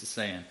Jesus is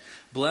saying.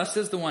 "Blessed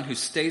is the one who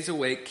stays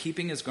awake,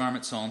 keeping his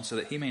garments on, so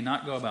that he may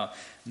not go about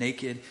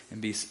naked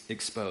and be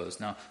exposed."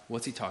 Now,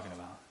 what's he talking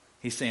about?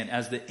 He's saying,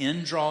 as the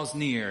end draws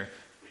near,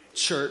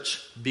 church,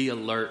 be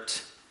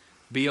alert.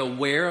 Be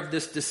aware of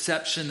this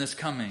deception that's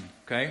coming,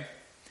 okay?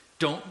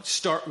 Don't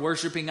start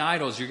worshiping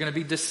idols. You're going to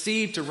be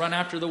deceived to run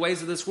after the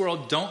ways of this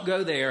world. Don't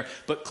go there,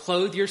 but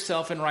clothe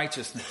yourself in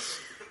righteousness.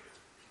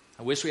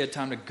 I wish we had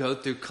time to go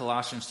through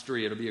Colossians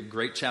 3. It'll be a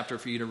great chapter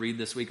for you to read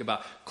this week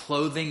about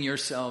clothing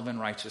yourself in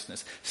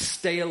righteousness.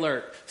 Stay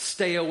alert.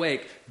 Stay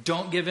awake.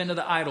 Don't give in to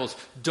the idols.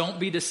 Don't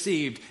be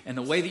deceived. And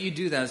the way that you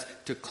do that is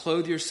to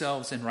clothe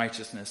yourselves in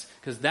righteousness,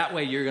 because that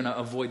way you're going to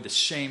avoid the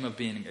shame of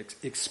being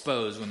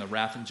exposed when the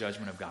wrath and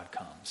judgment of God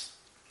comes.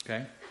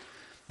 Okay?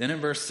 Then in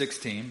verse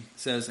 16, it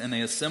says, "And they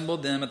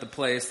assembled them at the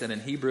place that in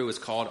Hebrew is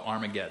called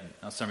Armageddon."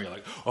 Now some of you are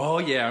like, oh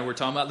yeah, we're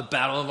talking about the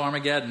Battle of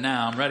Armageddon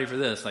now. I'm ready for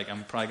this. Like,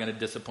 I'm probably going to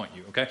disappoint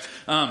you, okay?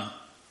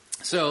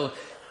 So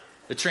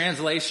the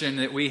translation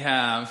that we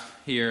have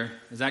here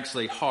is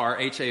actually Har,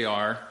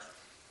 H-A-R,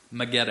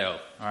 Megiddo,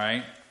 all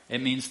right?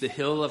 It means the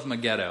hill of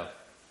Megiddo.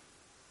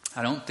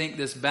 I don't think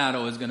this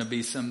battle is going to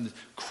be some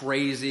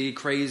crazy,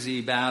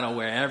 crazy battle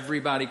where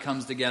everybody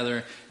comes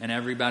together and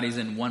everybody's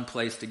in one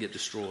place to get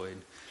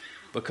destroyed.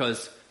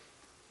 Because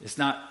it's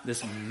not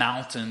this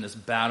mountain, this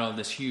battle,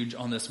 this huge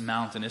on this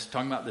mountain. It's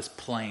talking about this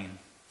plain.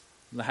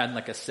 It had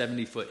like a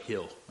 70-foot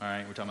hill, all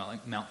right? We're talking about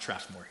like Mount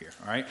Trashmore here,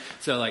 all right?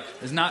 So like,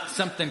 it's not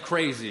something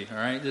crazy, all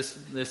right?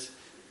 This.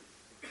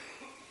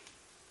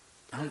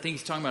 I don't think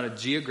he's talking about a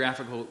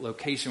geographical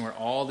location where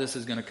all this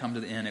is going to come to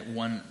the end at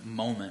one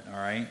moment, all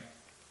right?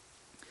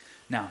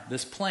 Now,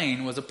 this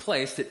plain was a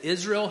place that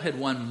Israel had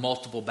won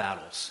multiple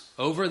battles.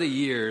 Over the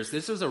years,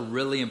 this was a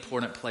really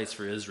important place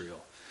for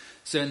Israel.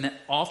 So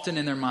often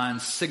in their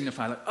minds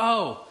signify like,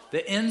 oh,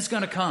 the end's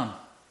going to come.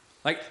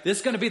 Like, this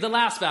is going to be the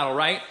last battle,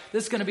 right?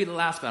 This is going to be the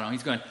last battle. And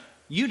he's going,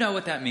 you know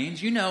what that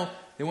means. You know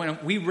that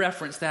when we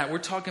reference that, we're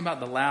talking about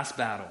the last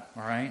battle,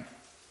 all right?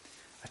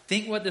 I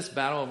think what this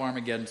Battle of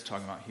Armageddon is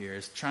talking about here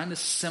is trying to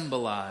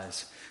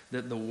symbolize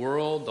that the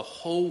world, the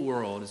whole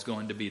world, is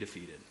going to be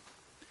defeated.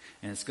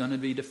 And it's going to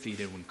be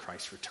defeated when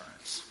Christ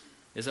returns.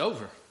 It's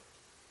over.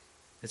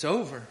 It's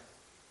over.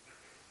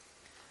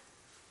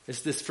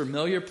 It's this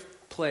familiar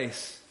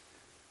place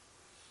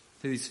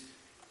to these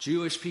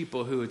Jewish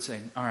people who would say,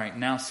 all right,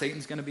 now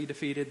Satan's going to be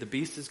defeated, the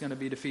beast is going to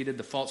be defeated,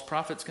 the false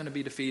prophet's going to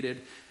be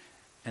defeated,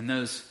 and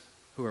those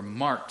who are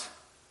marked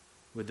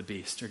with the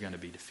beast are going to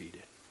be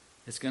defeated.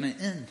 It's going to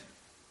end.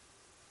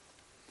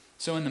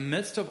 So in the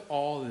midst of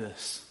all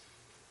this,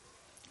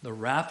 the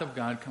wrath of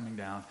God coming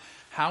down,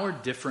 how are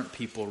different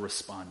people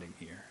responding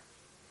here?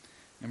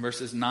 In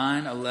verses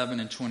 9, 11,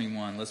 and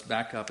 21, let's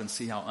back up and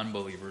see how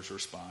unbelievers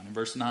respond. In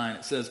verse 9,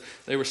 it says,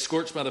 they were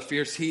scorched by the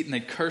fierce heat, and they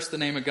cursed the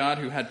name of God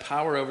who had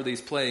power over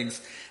these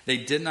plagues. They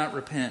did not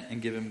repent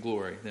and give him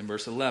glory. Then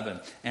verse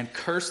 11, and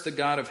cursed the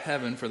God of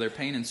heaven for their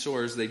pain and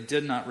sores. They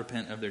did not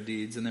repent of their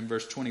deeds. And then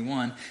verse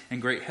 21, and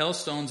great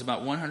hailstones,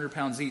 about 100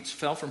 pounds each,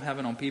 fell from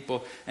heaven on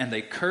people, and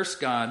they cursed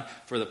God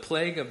for the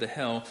plague of the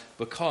hail,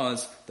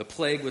 because the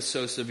plague was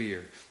so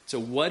severe. So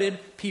what did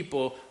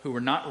people who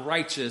were not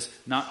righteous,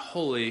 not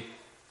holy,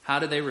 how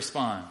did they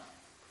respond?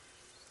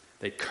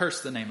 They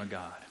curse the name of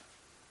God.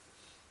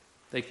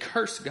 They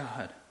curse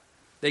God.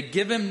 They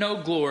give him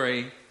no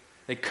glory.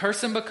 They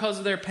curse him because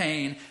of their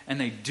pain, and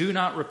they do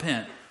not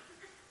repent.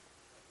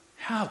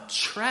 How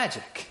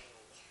tragic.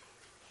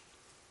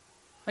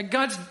 Like,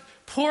 God's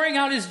pouring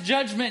out his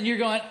judgment, and you're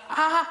going,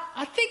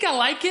 I think I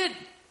like it.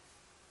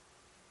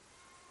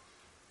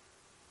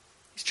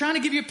 He's trying to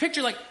give you a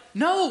picture like,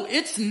 no,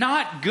 it's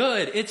not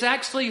good. It's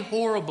actually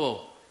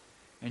horrible.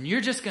 And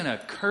you're just going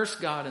to curse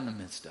God in the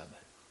midst of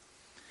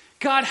it.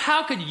 God,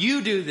 how could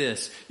you do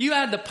this? You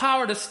had the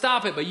power to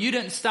stop it, but you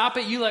didn't stop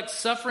it. You let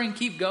suffering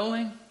keep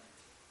going.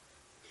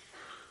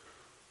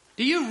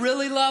 Do you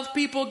really love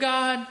people,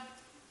 God?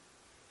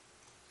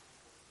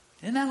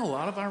 Isn't that a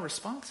lot of our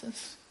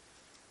responses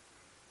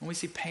when we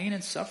see pain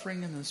and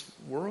suffering in this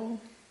world?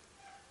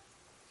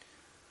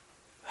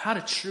 How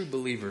do true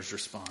believers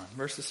respond?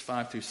 Verses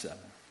 5 through 7.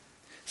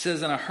 It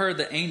says, and I heard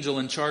the angel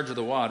in charge of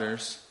the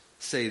waters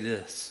say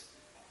this.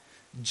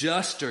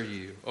 Just are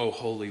you, O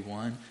Holy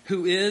One,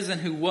 who is and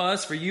who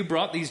was, for you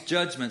brought these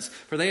judgments.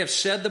 For they have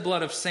shed the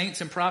blood of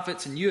saints and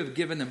prophets, and you have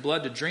given them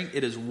blood to drink.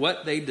 It is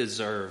what they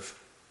deserve.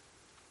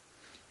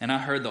 And I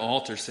heard the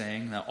altar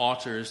saying, the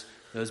altars,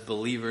 those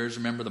believers,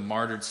 remember the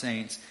martyred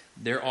saints,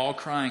 they're all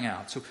crying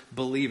out. So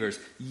believers,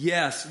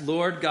 yes,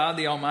 Lord God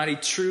the Almighty,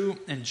 true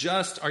and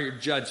just are your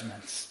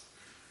judgments.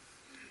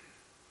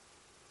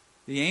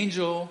 The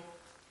angel,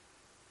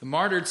 the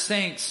martyred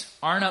saints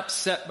aren't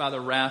upset by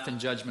the wrath and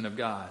judgment of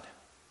God,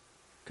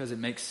 because it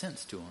makes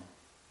sense to them.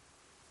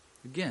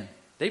 Again,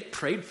 they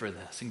prayed for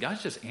this, and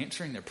God's just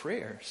answering their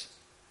prayers.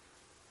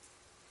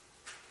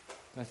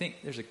 But I think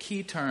there's a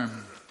key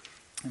term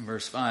in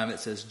verse 5. It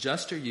says,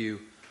 just are you,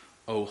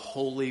 O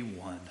Holy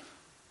One.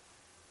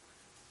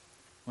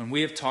 When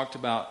we have talked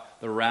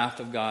about the wrath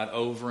of God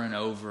over and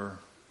over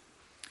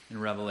in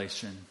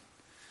Revelation,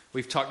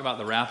 we've talked about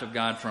the wrath of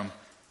God from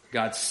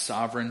God's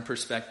sovereign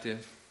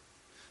perspective.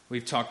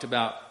 We've talked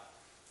about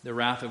the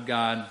wrath of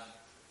God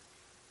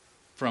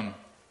from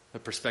the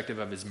perspective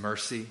of his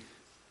mercy.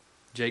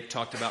 Jake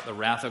talked about the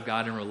wrath of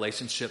God in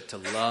relationship to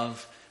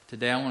love.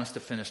 Today I want us to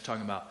finish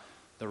talking about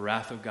the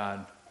wrath of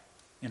God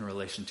in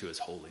relation to his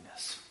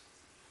holiness.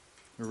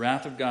 The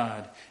wrath of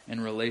God in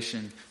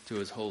relation to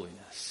his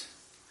holiness.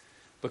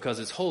 Because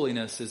his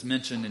holiness is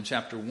mentioned in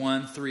chapter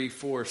 1, 3,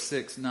 4,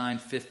 6, 9,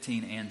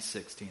 15, and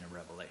 16 of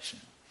Revelation.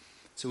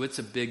 So it's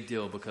a big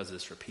deal because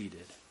it's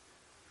repeated.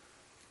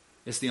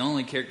 It's the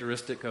only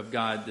characteristic of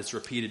God that's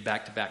repeated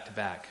back to back to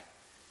back.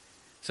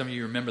 Some of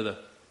you remember the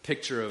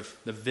picture of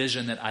the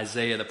vision that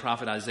Isaiah, the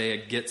prophet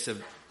Isaiah, gets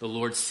of the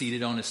Lord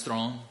seated on his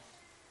throne.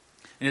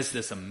 And it's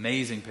this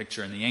amazing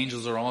picture. And the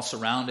angels are all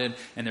surrounded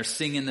and they're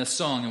singing this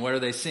song. And what are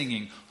they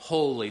singing?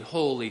 Holy,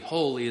 holy,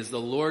 holy is the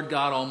Lord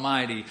God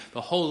Almighty.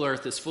 The whole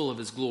earth is full of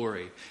his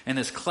glory. And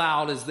this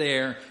cloud is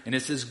there and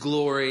it's his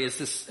glory.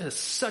 It's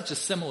such a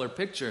similar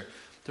picture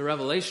to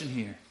Revelation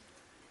here.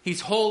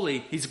 He's holy.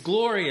 He's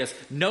glorious.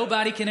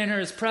 Nobody can enter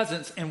his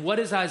presence. And what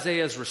is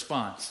Isaiah's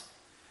response?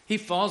 He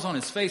falls on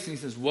his face and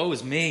he says, woe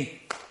is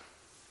me.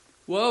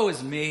 Woe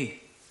is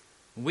me.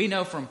 We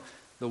know from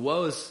the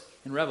woes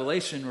in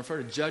Revelation refer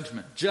to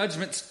judgment.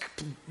 Judgments,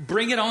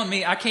 bring it on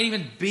me. I can't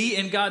even be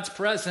in God's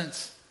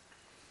presence.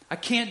 I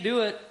can't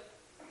do it.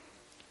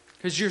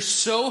 Because you're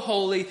so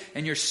holy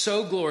and you're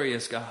so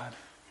glorious, God.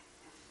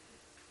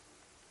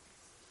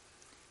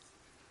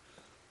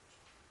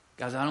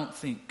 Guys, I don't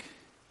think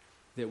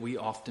that we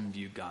often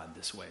view God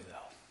this way, though.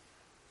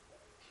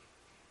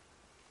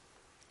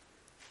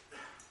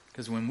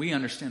 Because when we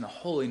understand the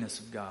holiness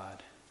of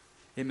God,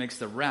 it makes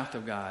the wrath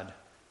of God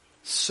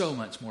so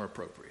much more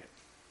appropriate.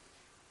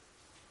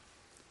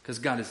 Because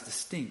God is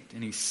distinct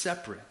and he's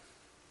separate.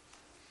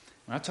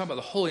 When I talk about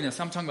the holiness,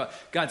 I'm talking about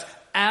God's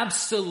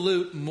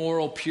absolute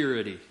moral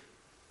purity.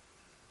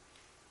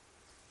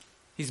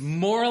 He's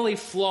morally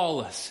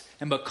flawless.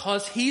 And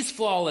because he's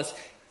flawless,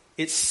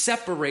 it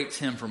separates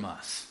him from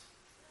us.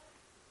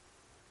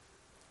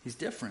 He's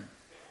different.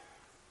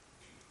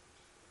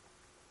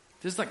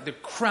 This is like the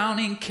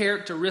crowning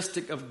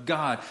characteristic of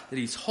God, that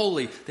he's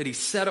holy, that he's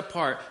set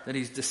apart, that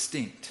he's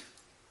distinct.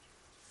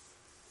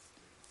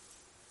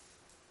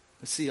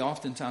 But see,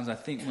 oftentimes I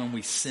think when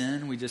we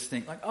sin, we just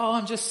think like, oh,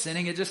 I'm just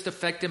sinning. It just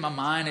affected my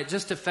mind. It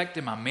just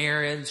affected my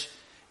marriage.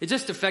 It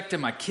just affected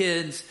my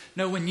kids.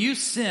 No, when you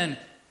sin,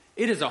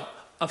 it is an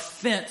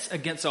offense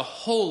against a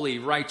holy,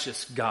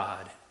 righteous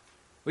God.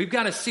 We've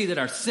got to see that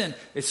our sin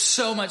is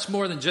so much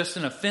more than just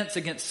an offense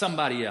against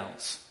somebody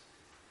else.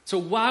 So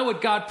why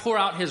would God pour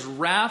out his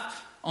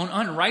wrath on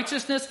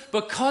unrighteousness?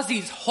 Because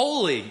he's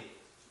holy.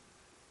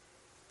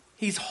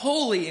 He's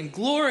holy and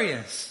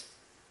glorious.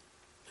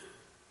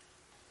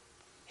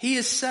 He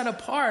is set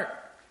apart.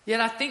 Yet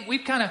I think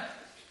we've kind of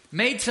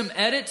made some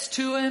edits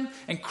to him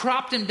and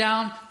cropped him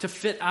down to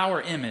fit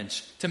our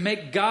image, to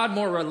make God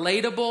more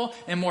relatable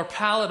and more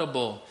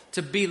palatable,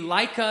 to be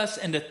like us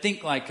and to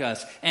think like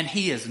us. And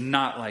he is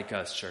not like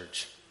us,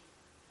 church.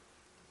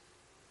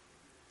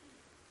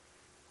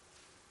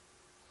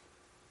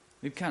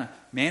 We've kind of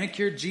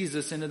manicured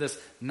Jesus into this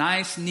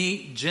nice,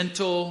 neat,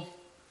 gentle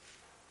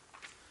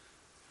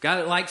guy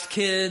that likes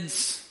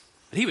kids.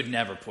 But he would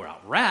never pour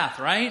out wrath,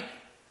 right?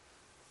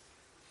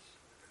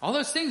 All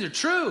those things are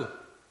true.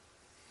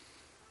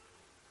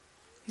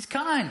 He's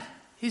kind.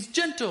 He's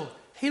gentle.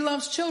 He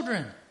loves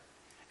children.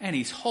 And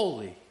he's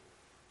holy.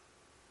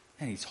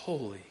 And he's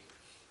holy.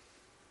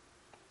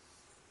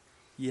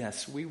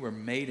 Yes, we were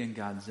made in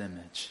God's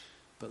image.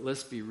 But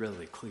let's be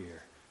really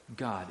clear.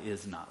 God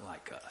is not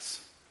like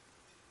us.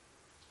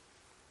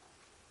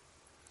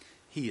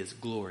 He is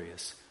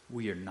glorious.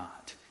 We are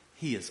not.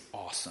 He is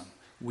awesome.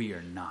 We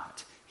are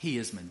not. He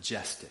is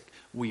majestic.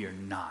 We are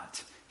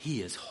not.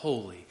 He is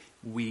holy.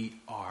 We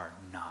are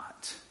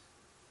not.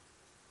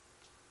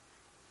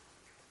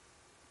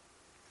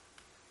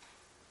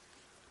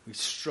 We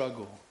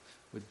struggle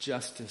with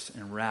justice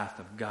and wrath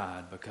of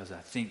God because I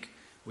think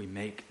we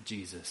make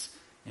Jesus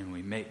and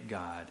we make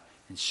God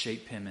and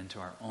shape him into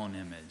our own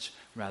image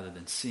rather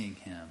than seeing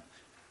him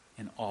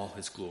in all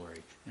his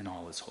glory and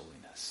all his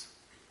holiness.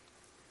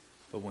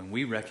 But when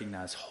we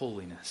recognize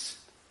holiness,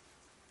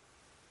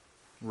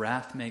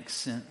 wrath makes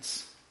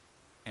sense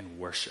and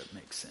worship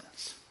makes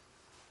sense.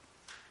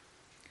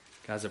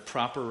 Guys, a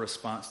proper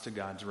response to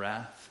God's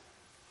wrath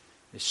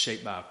is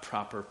shaped by a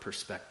proper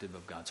perspective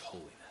of God's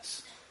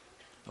holiness.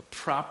 A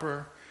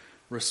proper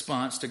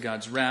response to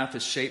God's wrath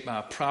is shaped by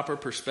a proper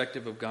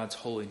perspective of God's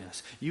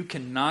holiness. You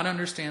cannot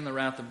understand the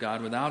wrath of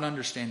God without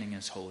understanding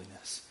his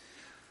holiness.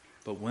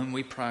 But when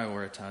we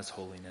prioritize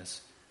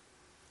holiness,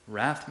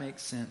 wrath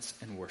makes sense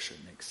and worship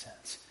makes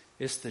sense.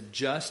 It's the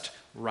just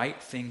right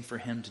thing for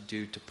him to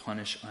do to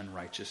punish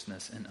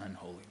unrighteousness and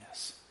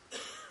unholiness.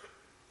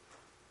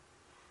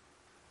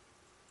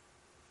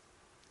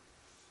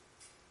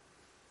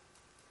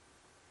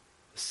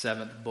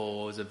 Seventh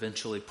bowl is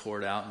eventually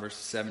poured out in verses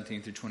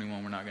 17 through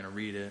 21. We're not going to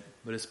read it,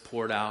 but it's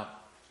poured out.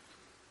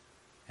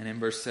 And in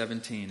verse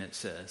 17 it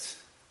says,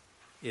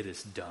 it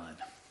is done.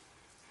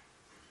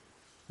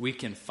 We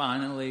can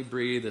finally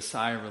breathe a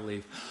sigh of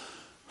relief.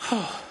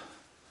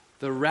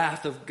 The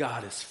wrath of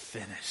God is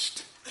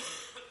finished.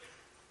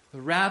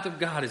 The wrath of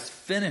God is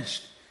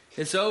finished.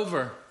 It's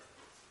over.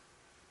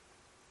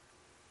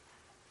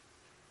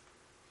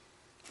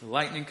 The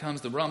lightning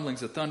comes, the rumblings,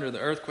 the thunder, the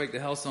earthquake, the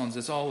hailstones,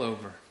 it's all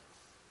over.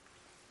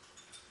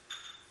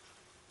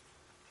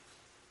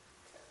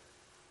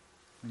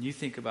 When you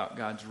think about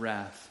God's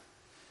wrath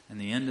and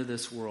the end of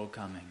this world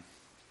coming,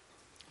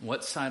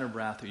 what side of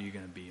wrath are you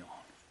going to be on?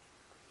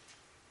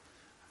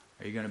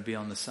 Are you going to be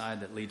on the side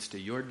that leads to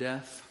your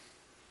death?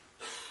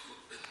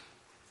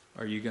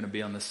 Or are you going to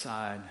be on the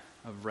side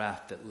of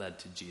wrath that led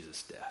to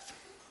Jesus' death?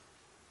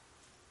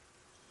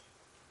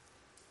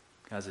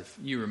 Guys, if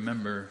you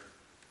remember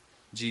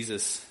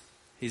Jesus,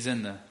 he's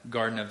in the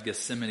Garden of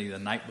Gethsemane the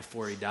night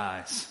before he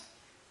dies.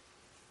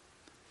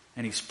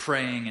 And he's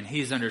praying and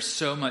he's under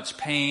so much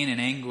pain and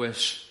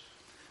anguish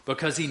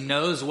because he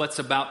knows what's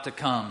about to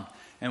come.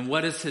 And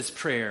what is his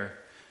prayer?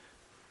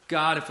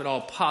 God, if at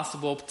all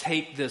possible,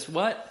 take this,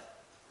 what?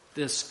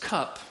 This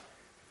cup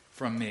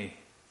from me.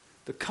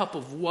 The cup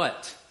of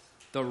what?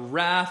 The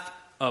wrath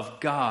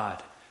of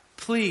God.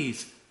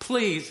 Please,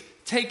 please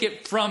take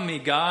it from me,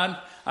 God.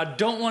 I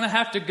don't want to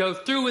have to go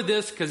through with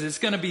this because it's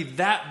going to be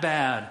that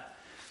bad.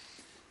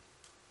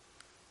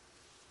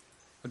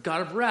 A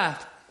God of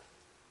wrath,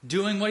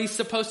 doing what he's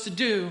supposed to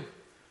do,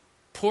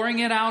 pouring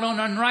it out on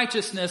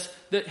unrighteousness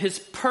that his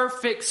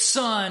perfect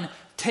Son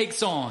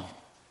takes on.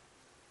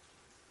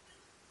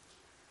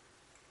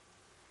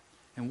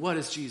 And what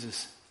does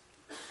Jesus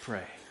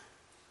pray?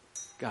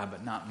 God,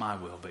 but not my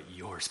will, but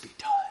yours be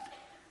done.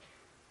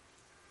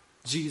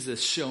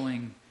 Jesus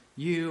showing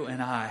you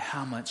and I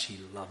how much he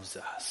loves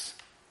us.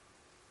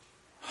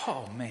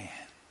 Oh, man.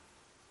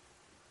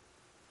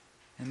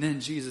 And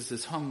then Jesus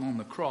is hung on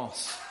the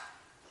cross.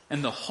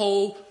 And the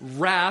whole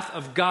wrath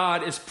of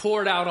God is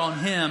poured out on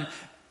him.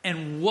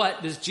 And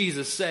what does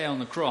Jesus say on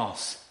the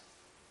cross?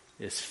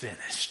 It's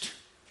finished.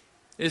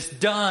 It's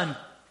done.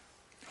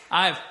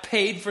 I have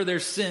paid for their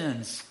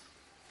sins.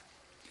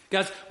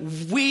 Guys,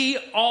 we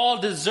all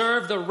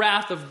deserve the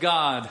wrath of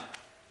God.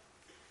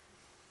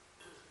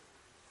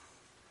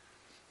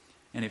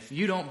 And if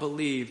you don't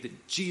believe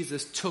that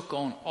Jesus took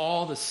on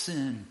all the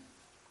sin,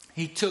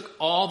 he took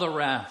all the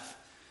wrath,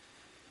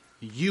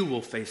 you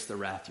will face the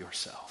wrath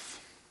yourself.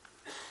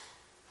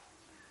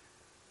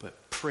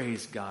 But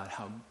praise God,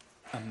 how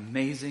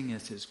amazing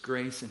is his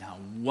grace and how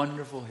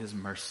wonderful his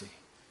mercy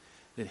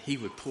that he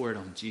would pour it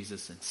on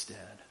Jesus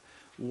instead.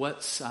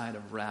 What side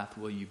of wrath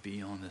will you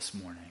be on this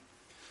morning?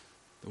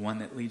 The one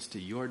that leads to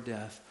your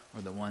death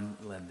or the one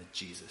that led to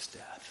Jesus'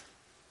 death?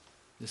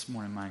 This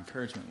morning my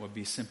encouragement would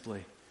be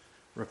simply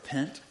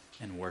repent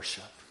and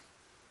worship.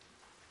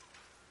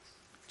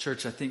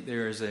 Church, I think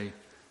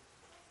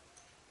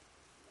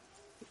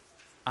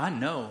I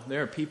know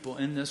there are people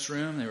in this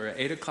room, they were at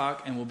 8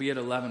 o'clock and will be at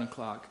 11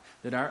 o'clock,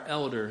 that our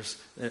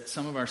elders, that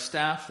some of our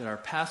staff, that our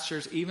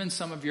pastors, even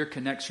some of your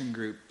connection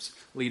groups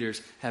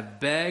leaders have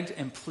begged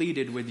and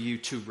pleaded with you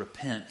to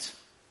repent,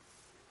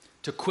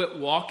 to quit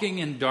walking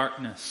in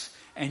darkness,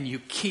 and you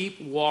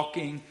keep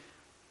walking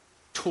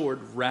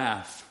toward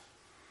wrath.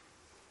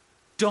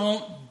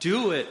 Don't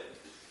do it.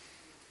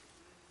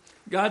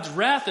 God's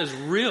wrath is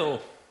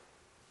real,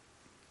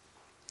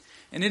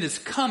 and it is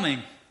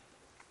coming.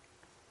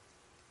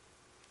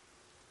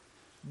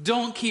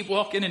 Don't keep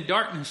walking in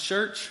darkness,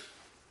 church.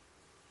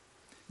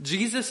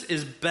 Jesus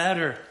is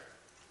better.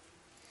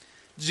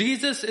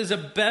 Jesus is a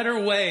better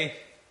way.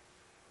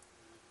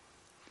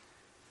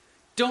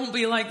 Don't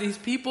be like these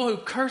people who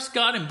curse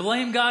God and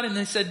blame God and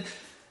they said,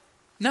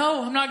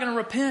 no, I'm not going to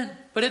repent.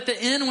 But at the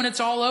end, when it's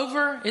all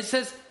over, it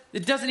says,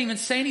 it doesn't even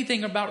say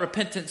anything about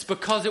repentance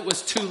because it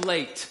was too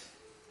late.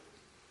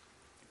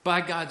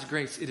 By God's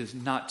grace, it is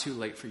not too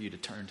late for you to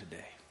turn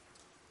today.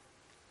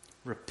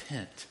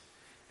 Repent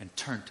and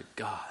turn to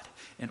God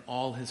in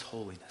all his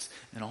holiness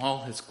and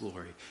all his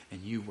glory,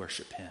 and you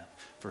worship him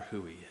for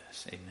who he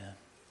is. Amen.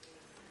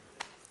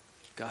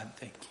 God,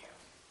 thank you.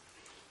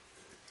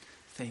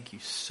 Thank you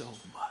so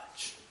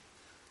much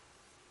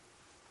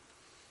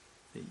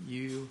that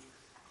you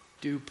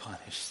do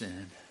punish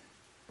sin,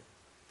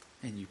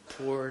 and you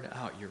poured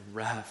out your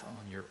wrath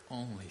on your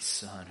only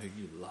Son who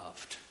you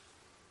loved.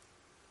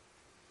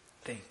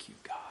 Thank you,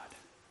 God.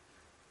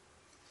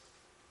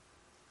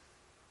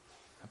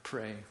 I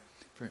pray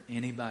for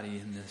anybody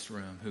in this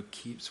room who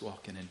keeps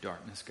walking in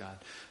darkness, God,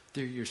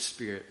 through your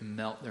Spirit,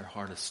 melt their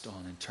heart of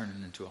stone and turn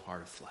it into a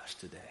heart of flesh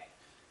today.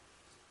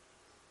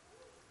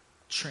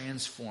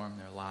 Transform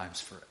their lives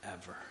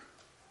forever.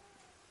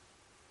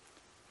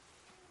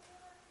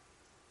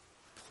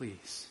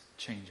 Please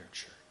change our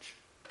church.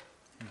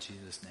 In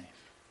Jesus' name,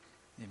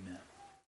 amen.